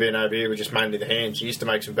memories of him being over here, were just mainly the hands. He used to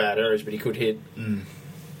make some bad errors, but he could hit.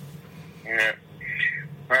 Yeah.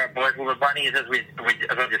 All right, boys. Well, the Bunnies, as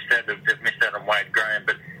I just said, they've missed out on Wade Graham,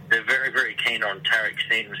 but they're very, very keen on Tarek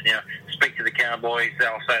Sims. Now, speak to the Cowboys,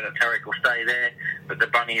 they'll say that Tarek will stay there, but the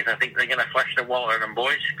Bunnies, I think they're going to flash the wallet at them,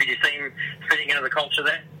 boys. Could you see him fitting into the culture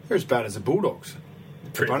there? They're as bad as the Bulldogs.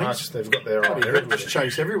 Pretty much. They've got their They own just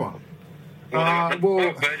chase everyone. Well,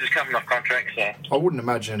 Burgess is coming off contract, so... I wouldn't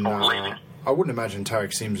imagine... leaving. I wouldn't imagine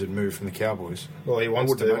Tarek Sims would move from the Cowboys. Well, he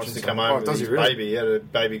wants to come home with does his he really? baby. He had a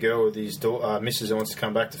baby girl with his missus who wants to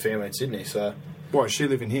come back to family in Sydney, so... Why is she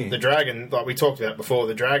living here? The Dragon, like we talked about before,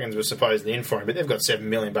 the Dragons were supposedly in for him, but they've got 7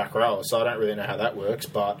 million back rowers, so I don't really know how that works.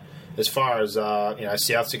 But as far as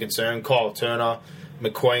Souths are concerned, Kyle Turner,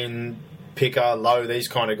 McQueen, Picker, Lowe, these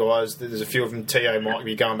kind of guys, there's a few of them. T.O. might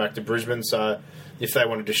be going back to Brisbane, so if they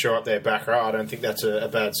wanted to shore up their back row, I don't think that's a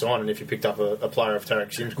bad sign. And if you picked up a player of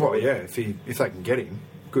Tarek Sims' Well, quality. yeah, if they can get him,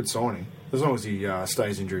 good signing. As long as he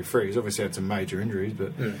stays injury-free. He's obviously had some major injuries,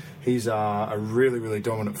 but he's a really, really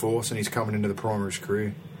dominant force, and he's coming into the prime of his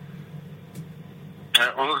career.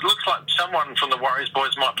 Well, it looks like someone from the Warriors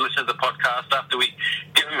boys might listen to the podcast after we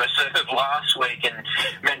gave him a serve last week and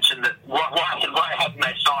mentioned that why hadn't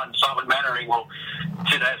they signed Simon Mannering? Well,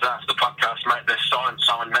 2 days after the podcast, mate, they signed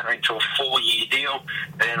Simon Mannering to a 4-year deal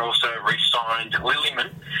and also re-signed Lillyman.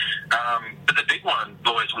 But the big one,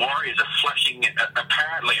 boys, Warriors are flashing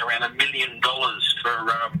apparently around $1 million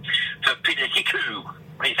for Peter Hiku.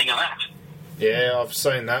 What do you think of that? Yeah, I've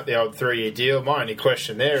seen that, the old 3-year deal. My only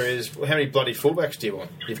question there is, how many bloody fullbacks do you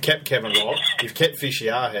want? You've kept Kevin Locke, you've kept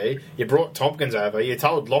Fishiahi, you brought Tompkins over, you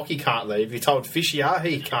told Locke he can't leave, you told Fishiahi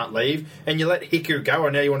he can't leave, and you let Hiku go,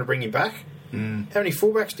 and now you want to bring him back? How many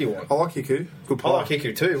fullbacks do you want? I like Hiku. Good I player. like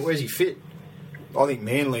Hiku too. Where's he fit? I think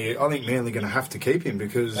Manly going to have to keep him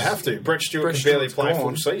because They have to. Brett Stewart can barely Stewart's play a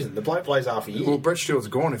gone. full season. The bloke plays half a year. Well, Brett Stewart's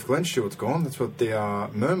gone. If Glenn Stewart's gone, that's what the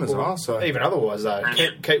murmurs are. So Even otherwise, though,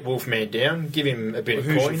 keep Wolfman down, give him a bit of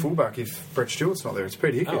who's coin. your fullback if Brett Stewart's not there? It's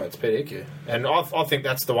Pete Hickey. Oh, it's Pete Hickey. And I think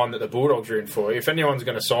that's the one that the Bulldogs are in for. If anyone's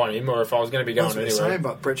going to sign him, or if I was going to be going That's what anywhere. they're saying,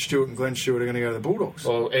 but Brett Stewart and Glenn Stewart are going to go to the Bulldogs.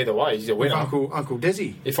 Well, either way, he's a With winner. Uncle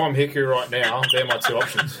Desi. If I'm Hiku right now, they're my two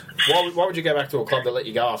options. Why would you go back to a club that let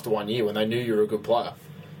you go after 1 year when they knew you were a good player?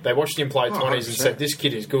 They watched him play 20s and 100%. said, this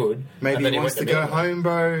kid is good. Maybe and then he wants to went go Manly. home,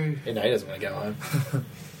 bro. Yeah, no, he doesn't want to go home.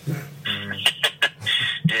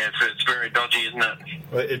 Yeah, it's very dodgy, isn't it?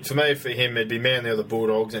 Well, for me, for him, it'd be Manly or the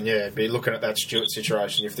Bulldogs, and yeah, it'd be looking at that Stewart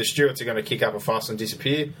situation. If the Stewarts are going to kick up a fuss and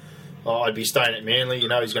disappear, I'd be staying at Manly. You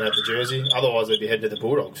know he's going to have the jersey. Otherwise, they'd be heading to the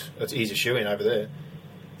Bulldogs. He's a shoe-in over there.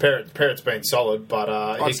 Parrott's been solid, but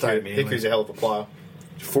stay at Manly. Hiku's a hell of a player.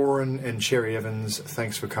 Foran and Cherry Evans,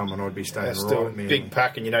 thanks for coming. I'd be staying That's right still a at Manly. big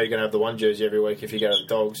pack, and you know you're going to have the one jersey every week if you go to the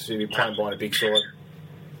Dogs. So you'll be playing behind a big side.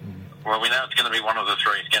 Well, we know it's going to be one of the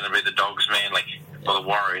three. It's going to be the Dogs, Manly, or the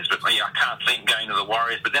Warriors. But yeah, I can't see them going to the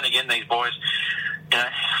Warriors. But then again, these boys,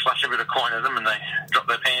 flash a bit of coin at them and they drop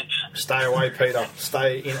their pants. Stay away, Peter.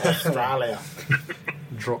 Stay in Australia.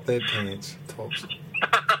 Drop their pants. Tops.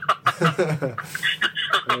 Well,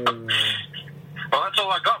 that's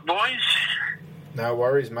all I got, boys. No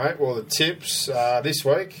worries, mate. Well, the tips this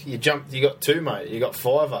week, you got two, mate. You got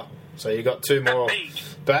fiver. So you got two more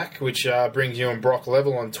back, which brings you and Brock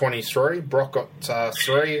level on 23. Brock got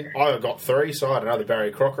 3. I got 3, so I had another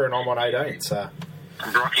Barry Crocker, and I'm on 18. So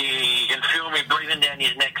Brocky, you can feel me breathing down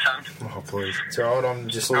his neck, son. Oh, please. it's all right. I'm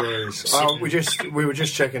just Please. We were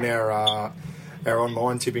just checking our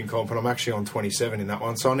online tipping comp, and I'm actually on 27 in that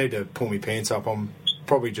one, so I need to pull my pants up. I'm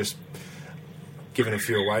probably just giving a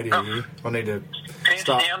few away to you here. I need to Pants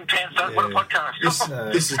start. down, pants up. What a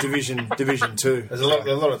podcast. This is Division 2. There's a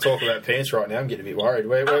lot of talk about pants right now. I'm getting a bit worried.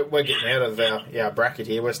 We're getting out of our bracket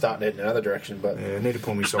here. We're starting to head in another direction, but Yeah, I need to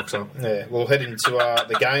pull my socks up. yeah, we'll head into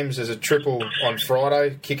the games. There's a triple on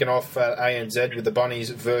Friday, kicking off at ANZ with the Bunnies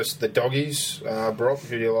versus the Doggies. Brock,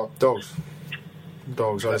 who do you like? Dogs.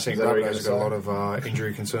 I just think Is that what you're Rabbitohs gonna got a lot of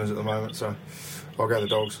injury concerns at the moment, so I'll go the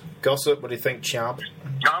Dogs. Gossip, what do you think, Champ?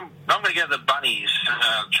 I'm going to go the Bunnies,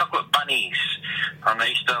 chocolate bunnies on the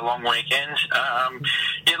Easter long weekend.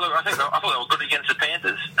 Yeah, look, I thought they were good against the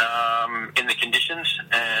Panthers in the conditions,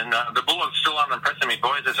 and the Bulldogs still aren't impressing me,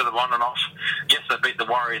 boys. They're sort of on and off. Yes, they beat the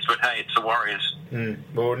Warriors, but hey, it's the Warriors.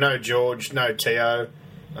 Well, no George, no Teo.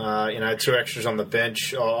 2 extras on the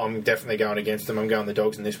bench. I'm definitely going against them. I'm going the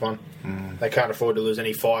Dogs in this one. They can't afford to lose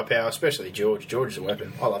any firepower, especially George. George is a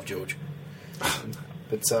weapon. I love George.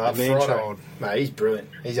 But man Friday, child. mate, he's brilliant.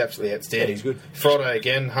 He's absolutely outstanding. Yeah, he's good. Friday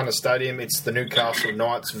again, Hunter Stadium. It's the Newcastle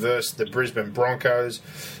Knights versus the Brisbane Broncos.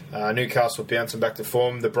 Newcastle bouncing back to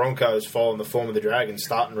form. The Broncos following the form of the Dragons,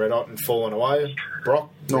 starting red hot and falling away.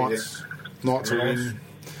 Brock, Knights will win.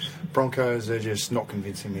 Broncos, they're just not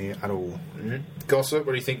convincing me at all. Gossip,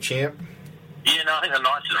 what do you think, Champ? Yeah, no, I think the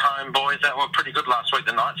Knights at home, boys, that were pretty good last week,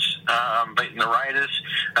 the Knights, beating the Raiders.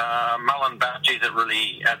 Mullen Baptiste, that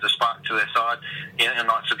really adds a spark to their side. Yeah, the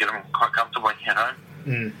Knights will get them quite comfortably at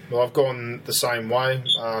home. Well, I've gone the same way.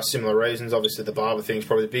 Similar reasons. Obviously, the Barber thing is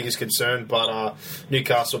probably the biggest concern, but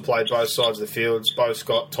Newcastle played both sides of the fields. Both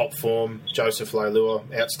got top form. Joseph Leilua,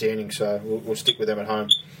 outstanding, so we'll stick with them at home.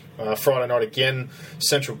 Friday night again,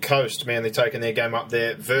 Central Coast, man, they're taking their game up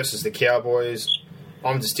there versus the Cowboys.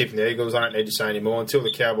 I'm just tipping the Eagles. I don't need to say any more. Until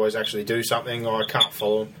the Cowboys actually do something, I can't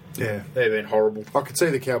follow them. Yeah. They've been horrible. I could see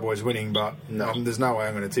the Cowboys winning, but No. there's no way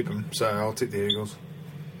I'm going to tip them, so I'll tip the Eagles.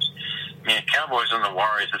 Yeah, Cowboys and the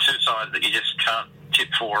Warriors, the two sides that you just can't tip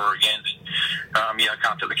for or against. I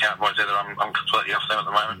can't tip the Cowboys either. I'm completely off them at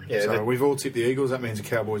the moment. Yeah, So we've all tipped the Eagles. That means the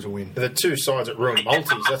Cowboys will win. the two sides that ruin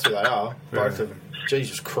multis, that's who they are, both of them.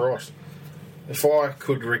 Jesus Christ. If I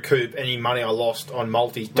could recoup any money I lost on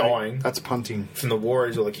multis dying That's punting. from the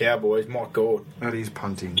Warriors or the Cowboys, my God. That is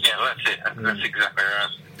punting. Yeah, well, that's it. That's exactly right.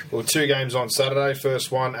 Well, 2 games on Saturday.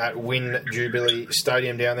 First one at Wynn Jubilee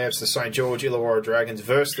Stadium down there. It's the St George Illawarra Dragons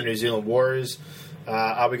versus the New Zealand Warriors.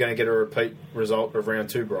 Are we going to get a repeat result of round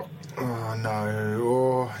 2, Brock? Oh, no.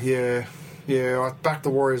 Oh, yeah. Yeah, I backed the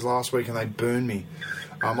Warriors last week and they burned me.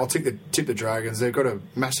 I'll tip the Dragons. They've got a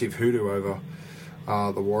massive hoodoo over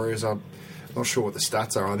the Warriors. I'm not sure what the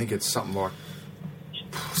stats are. I think it's something like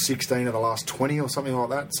 16 of the last 20 or something like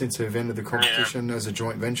that since they've ended the competition as a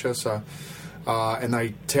joint venture. So, and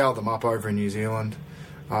they towed them up over in New Zealand.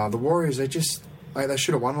 The Warriors, they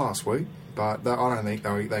should have won last week, but I don't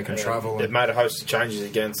think they can travel. They've made a host of changes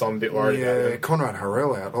again, so I'm a bit worried about them. Conrad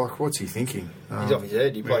Harrell out. Like, what's he thinking? He's off his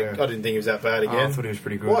head. He played, I didn't think he was that bad again. I thought he was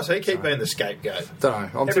pretty good. Why does he keep being the scapegoat?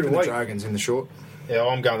 Don't know. I'm tipping the Dragons in the short. Yeah,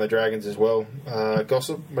 I'm going the Dragons as well.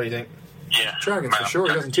 Gossip, what do you think? Yeah. Dragons for sure.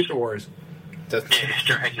 He doesn't tip the Warriors. Yeah,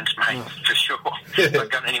 Dragons, mate, for sure. Not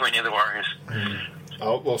going anywhere near the Warriors.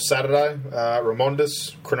 Oh, well, Saturday,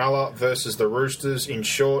 Ramondis, Cronulla versus the Roosters in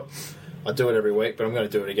short. I do it every week, but I'm going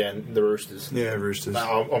to do it again. The Roosters. Yeah, Roosters.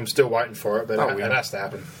 I'm still waiting for it, but it has to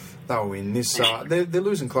happen. They'll win. They're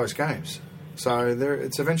losing close games, so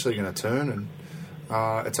it's eventually going to turn.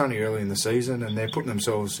 And it's only early in the season, and they're putting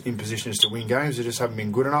themselves in positions to win games. They just haven't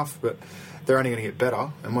been good enough, but they're only going to get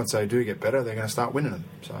better. And once they do get better, they're going to start winning them.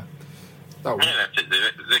 So they'll win. Yeah, that's it.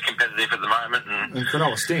 They're competitive at the moment, and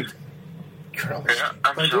Cronulla stink. Yeah,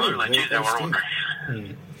 absolutely. They were stink.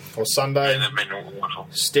 Well, Sunday, they've been awful.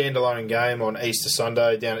 standalone game on Easter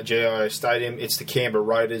Sunday down at GIO Stadium. It's the Canberra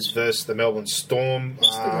Raiders versus the Melbourne Storm.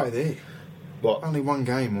 What's the go there? What? Only one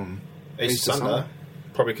game on Easter Sunday?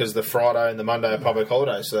 Probably because the Friday and the Monday are public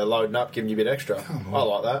holidays, so they're loading up, giving you a bit extra. I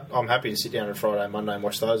like that. I'm happy to sit down on Friday and Monday and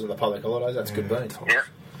watch those on the public holidays. That's good beans.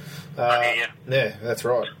 Yeah. Yeah, that's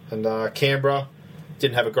right. And Canberra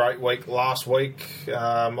didn't have a great week last week.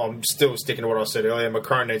 I'm still sticking to what I said earlier.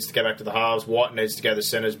 Macron needs to go back to the halves. White needs to go to the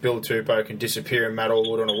centres. Bill Tupou can disappear and Matt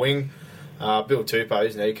Allwood on a wing. Bill Tupou,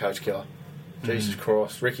 isn't he, coach killer? Jesus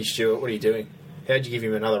Christ. Ricky Stewart, what are you doing? How'd you give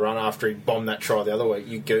him another run after he bombed that try the other week?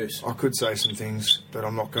 You goose. I could say some things, but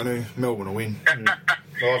I'm not going to. Melbourne will win.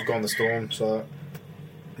 Well, I've gone the Storm, so...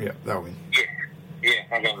 Yeah, they'll win. Yeah,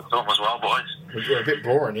 I'm going the Storm as well, boys. We're a bit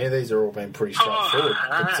boring, yeah. These are all been pretty straightforward.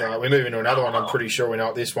 But we move into another one. I'm pretty sure we know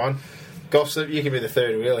what this one. Gossip, you can be the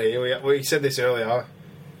third wheel here. We said this earlier.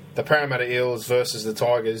 The Parramatta Eels versus the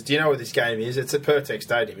Tigers. Do you know what this game is? It's at Pertex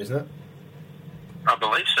Stadium, isn't it? I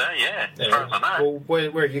believe so, yeah. As far as I know.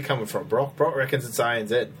 Well, where are you coming from, Brock? Brock reckons it's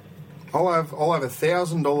ANZ. I'll have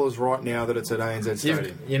 $1,000 right now that it's at ANZ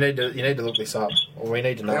Stadium. You need to look this up. Or we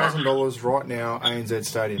need to know. $1,000 right now, ANZ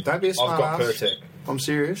Stadium. Don't be a smart I've got ass. Pertex. I'm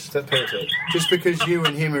serious. It's at Pertex. Just because you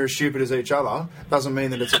and him are as stupid as each other doesn't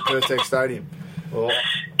mean that it's at Pertex Stadium. Well,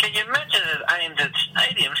 can you imagine it at ANZ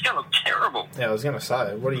Stadium? It's going to look terrible. yeah, I was going to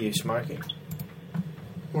say, what are you smoking?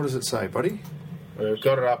 What does it say, buddy? We've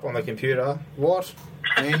got it up on the computer. What?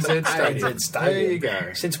 ANZ Stadium. ANZ Stadium. There you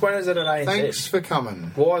go. Since when is it at ANZ? Thanks for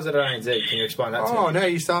coming. Why is it at ANZ? Can you explain that to me? Oh, now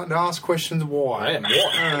you're starting to ask questions why. I am.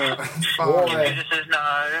 What? Why? This is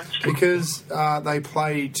no. Because they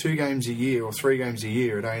play 2 games a year or 3 games a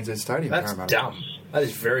year at ANZ Stadium. That's Parramatta. dumb. That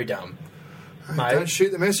is very dumb. Mate, don't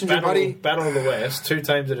shoot the messenger, buddy. Battle of the West, 2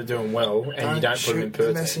 teams that are doing well, and you don't put them in shoot the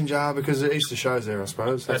Perth. messenger because the Easter show's there, I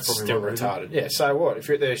suppose. That's probably still what it is. retarded. Yeah, so what? If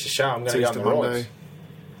you're at the Easter show, I'm going to go on the rides.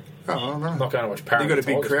 Oh, no. I'm not going to watch They've Parramatta. got a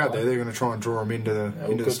big Tigers crowd play. there. They're going to try and draw them into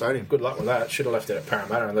the stadium. Good luck with that. Should have left it at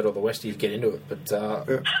Parramatta and let all the Westies get into it. But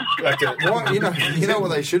back to Well, you know what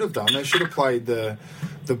they should have done? They should have played the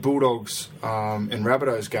Bulldogs and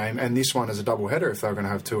Rabbitohs game and this one as a double header if they were going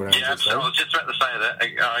to have 2 at ANZ Yeah, I Stadium. was just about to say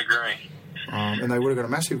that. I agree. And they would have got a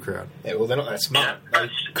massive crowd. Yeah, well, they're not that smart. Yeah, They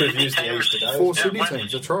could have used the Easter days. 4 Sydney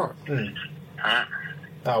teams, that's right.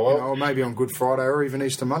 Oh, well, Or maybe on Good Friday or even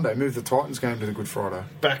Easter Monday. Move the Titans game to the Good Friday.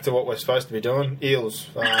 back to what we're supposed to be doing. Eels.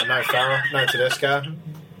 No Farah, no Tedesco.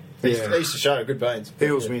 Yeah. Easter show, good beans.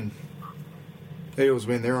 Eels win. Eels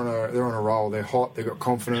win. They're on a roll. They're hot. They've got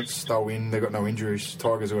confidence. They'll win. They've got no injuries.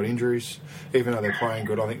 Tigers have got injuries. Even though they're playing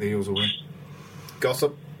good, I think the Eels will win.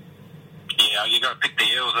 Gossip. Yeah, you got to pick the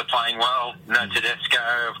Eels. They're playing well. No Tedesco,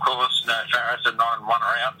 of course. No Farris, and 9-1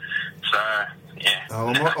 are out. So,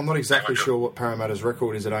 yeah. I'm not exactly sure what Parramatta's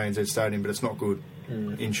record is at ANZ Stadium, but it's not good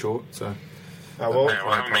in short. So, Oh, well, Yeah,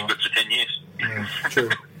 well, I haven't been good for 10 years. yeah, true.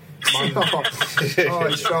 Oh,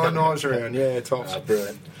 he's throwing knives around. Yeah, tops.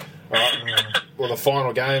 brilliant. All right. Well, the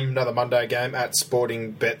final game, another Monday game at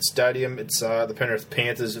Sporting Bet Stadium. It's the Penrith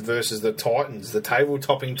Panthers versus the Titans, the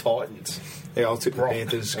table-topping Titans. Yeah, I'll tip the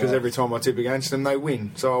Panthers because every time I tip against them, they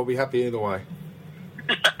win. So I'll be happy either way.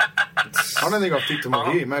 I don't think I've tipped them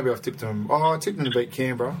all year. Maybe I've tipped them. Oh, I tipped them to beat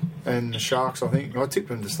Canberra and the Sharks, I think. I tipped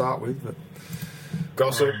them to start with. But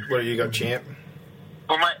Gossip, what have you got, champ?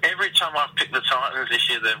 Well, mate, every time I've picked the Titans this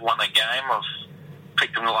year, they've won a game. I've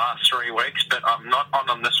picked them the last 3 weeks, but I'm not on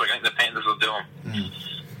them this week. I think the Panthers will do them.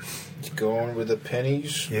 Going with the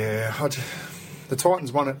pennies. Yeah, the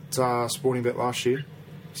Titans won at Sporting Bet last year.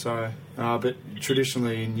 So, but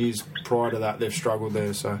traditionally in years prior to that, they've struggled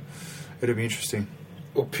there. So it'll be interesting.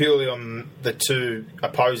 Well, purely on the two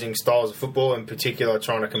opposing styles of football, in particular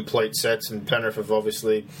trying to complete sets, and Penrith have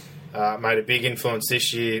obviously made a big influence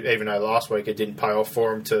this year, even though last week it didn't pay off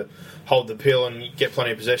for them to hold the pill and get plenty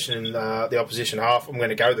of possession in the opposition half. I'm going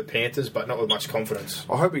to go the Panthers, but not with much confidence.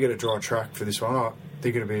 I hope we get a dry track for this one. I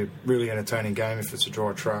think it'll be a really entertaining game if it's a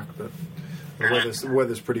dry track, but the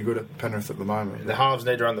weather's pretty good at Penrith at the moment. The halves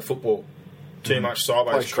need to run the football. Too much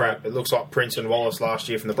sideways crap. It looks like Prince and Wallace last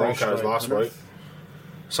year from the Broncos last week.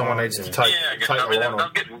 Someone needs to take the line on. They'll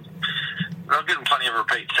give them plenty of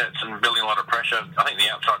repeat sets and building a lot of pressure. I think the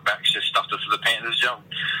outside backs just stuffed us for the Panthers job.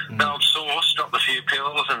 Belled Sauce dropped a few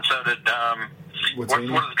pills, and so did, what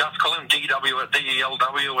does Gus call him? DW at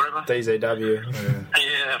DELW or whatever? DZW.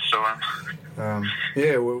 Yeah, so...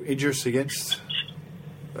 well, Idris against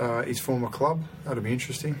his former club. That'll be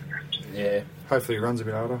interesting. Yeah. Hopefully he runs a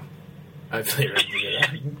bit harder. Hopefully he runs a bit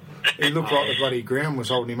harder. He looked like the bloody ground was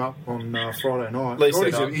holding him up on Friday night.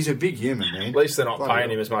 He's a big human, man. At least they're not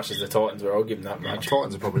paying him as much as the Titans were. I'll give him that much. The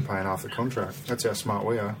Titans are probably paying half the contract. That's how smart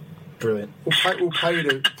we are. Brilliant. We'll pay you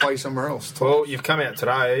to play somewhere else. Well, you've come out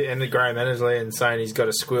today, and Graham Annesley, and saying he's got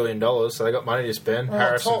 $1 squillion, so they got money to spend.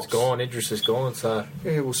 Harrison's gone, Idris is gone, so...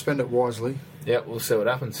 Yeah, we'll spend it wisely. Yeah, we'll see what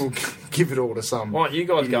happens. We'll give it all to some... Why aren't you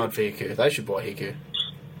guys going for Hiku? They should buy Hiku.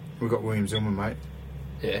 We've got William Zillman, mate.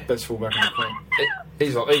 Yeah. Best fullback in the club.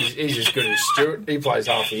 He's as good as Stewart. He plays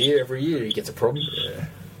half a year. Every year he gets a problem. Yeah.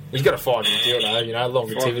 He's got a 5-year deal, though,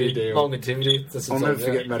 longevity. I'll never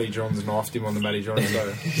forget Matty Johns knifed him on the Matty Johns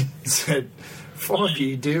show. Said,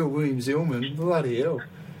 5-year deal, William Zillman. Bloody hell.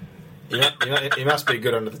 He must be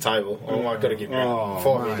good under the table. I've got to give him a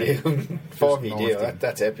 5-year deal. 5-year deal.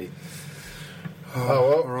 That's epic.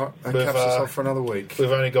 All right. That caps us off for another week.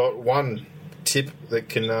 We've only got one tip that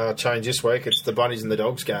can change this week. It's the Bunnies and the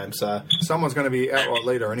Dogs game. So someone's going to be outright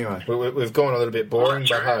leader anyway. We've gone a little bit boring,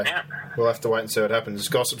 but hey, we'll have to wait and see what happens.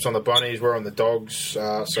 Gossip's on the Bunnies, we're on the Dogs.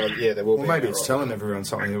 So yeah, there will be. Well, maybe it's telling everyone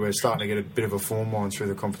something that we're starting to get a bit of a form line through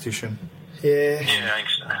the competition. Yeah. Yeah, I think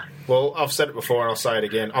so. Well, I've said it before and I'll say it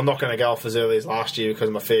again. I'm not going to go off as early as last year because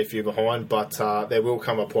I'm a fair few behind, but there will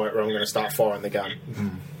come a point where I'm going to start firing the gun.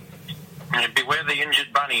 Yeah, beware the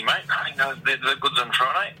injured bunny, mate. I think they're the goods on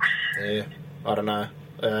Friday. Yeah, I don't know.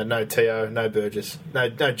 No Teo, no Burgess, no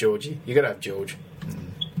Georgie. You got to have George.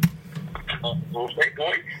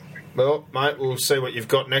 Well, mate, we'll see what you've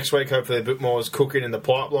got next week. Hopefully a bit more is cooking in the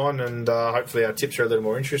pipeline, and hopefully our tips are a little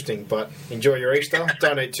more interesting. But enjoy your Easter.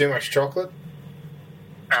 Don't eat too much chocolate.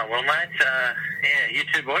 Oh, well, mate, yeah, you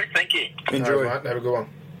too, boys. Thank you. Enjoy, mate. Have a good one.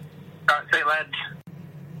 All right, see you, lads.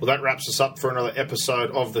 Well, that wraps us up for another episode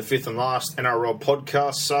of the Fifth and Last NRL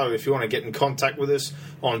podcast. So if you want to get in contact with us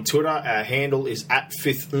on Twitter, our handle is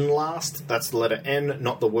 @fifthandlast. That's the letter N,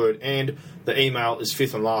 not the word and. The email is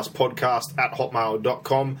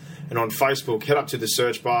fifthandlastpodcast@hotmail.com. And on Facebook, head up to the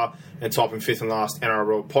search bar and type in Fifth and Last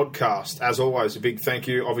NRL podcast. As always, a big thank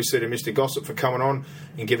you, obviously, to Mr. Gossip for coming on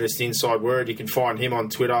and giving us the inside word. You can find him on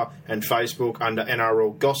Twitter and Facebook under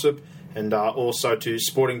NRL Gossip. And also to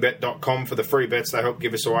sportingbet.com for the free bets they help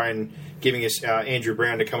give us away, and giving us Andrew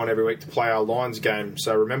Brown to come on every week to play our Lions game.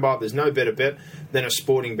 So remember, there's no better bet than a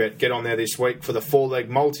sporting bet. Get on there this week for the 4-leg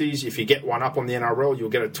multis. If you get one up on the NRL, you'll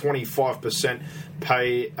get a 25%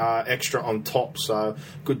 pay extra on top. So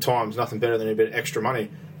good times, nothing better than a bit of extra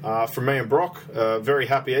money. From me and Brock, very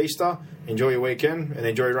happy Easter. Enjoy your weekend and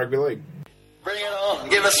enjoy your rugby league. Bring it on.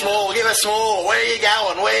 Give us more. Give us more. Where are you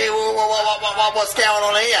going? What's going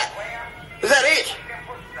on here? Is that it?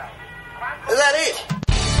 Is that it?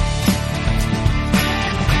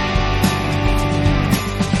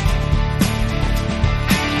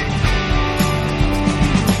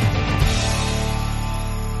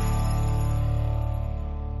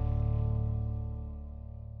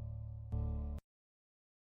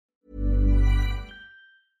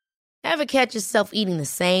 Ever catch yourself eating the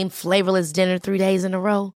same flavorless dinner 3 days in a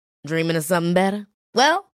row? Dreaming of something better?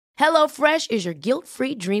 Well, HelloFresh is your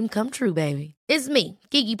guilt-free dream come true, baby. It's me,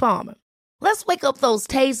 Keke Palmer. Let's wake up those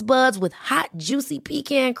taste buds with hot, juicy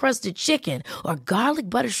pecan-crusted chicken or garlic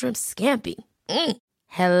butter shrimp scampi.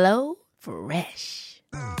 Hello Fresh.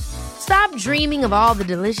 Stop dreaming of all the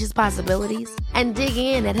delicious possibilities and dig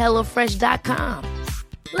in at HelloFresh.com.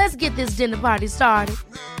 Let's get this dinner party started.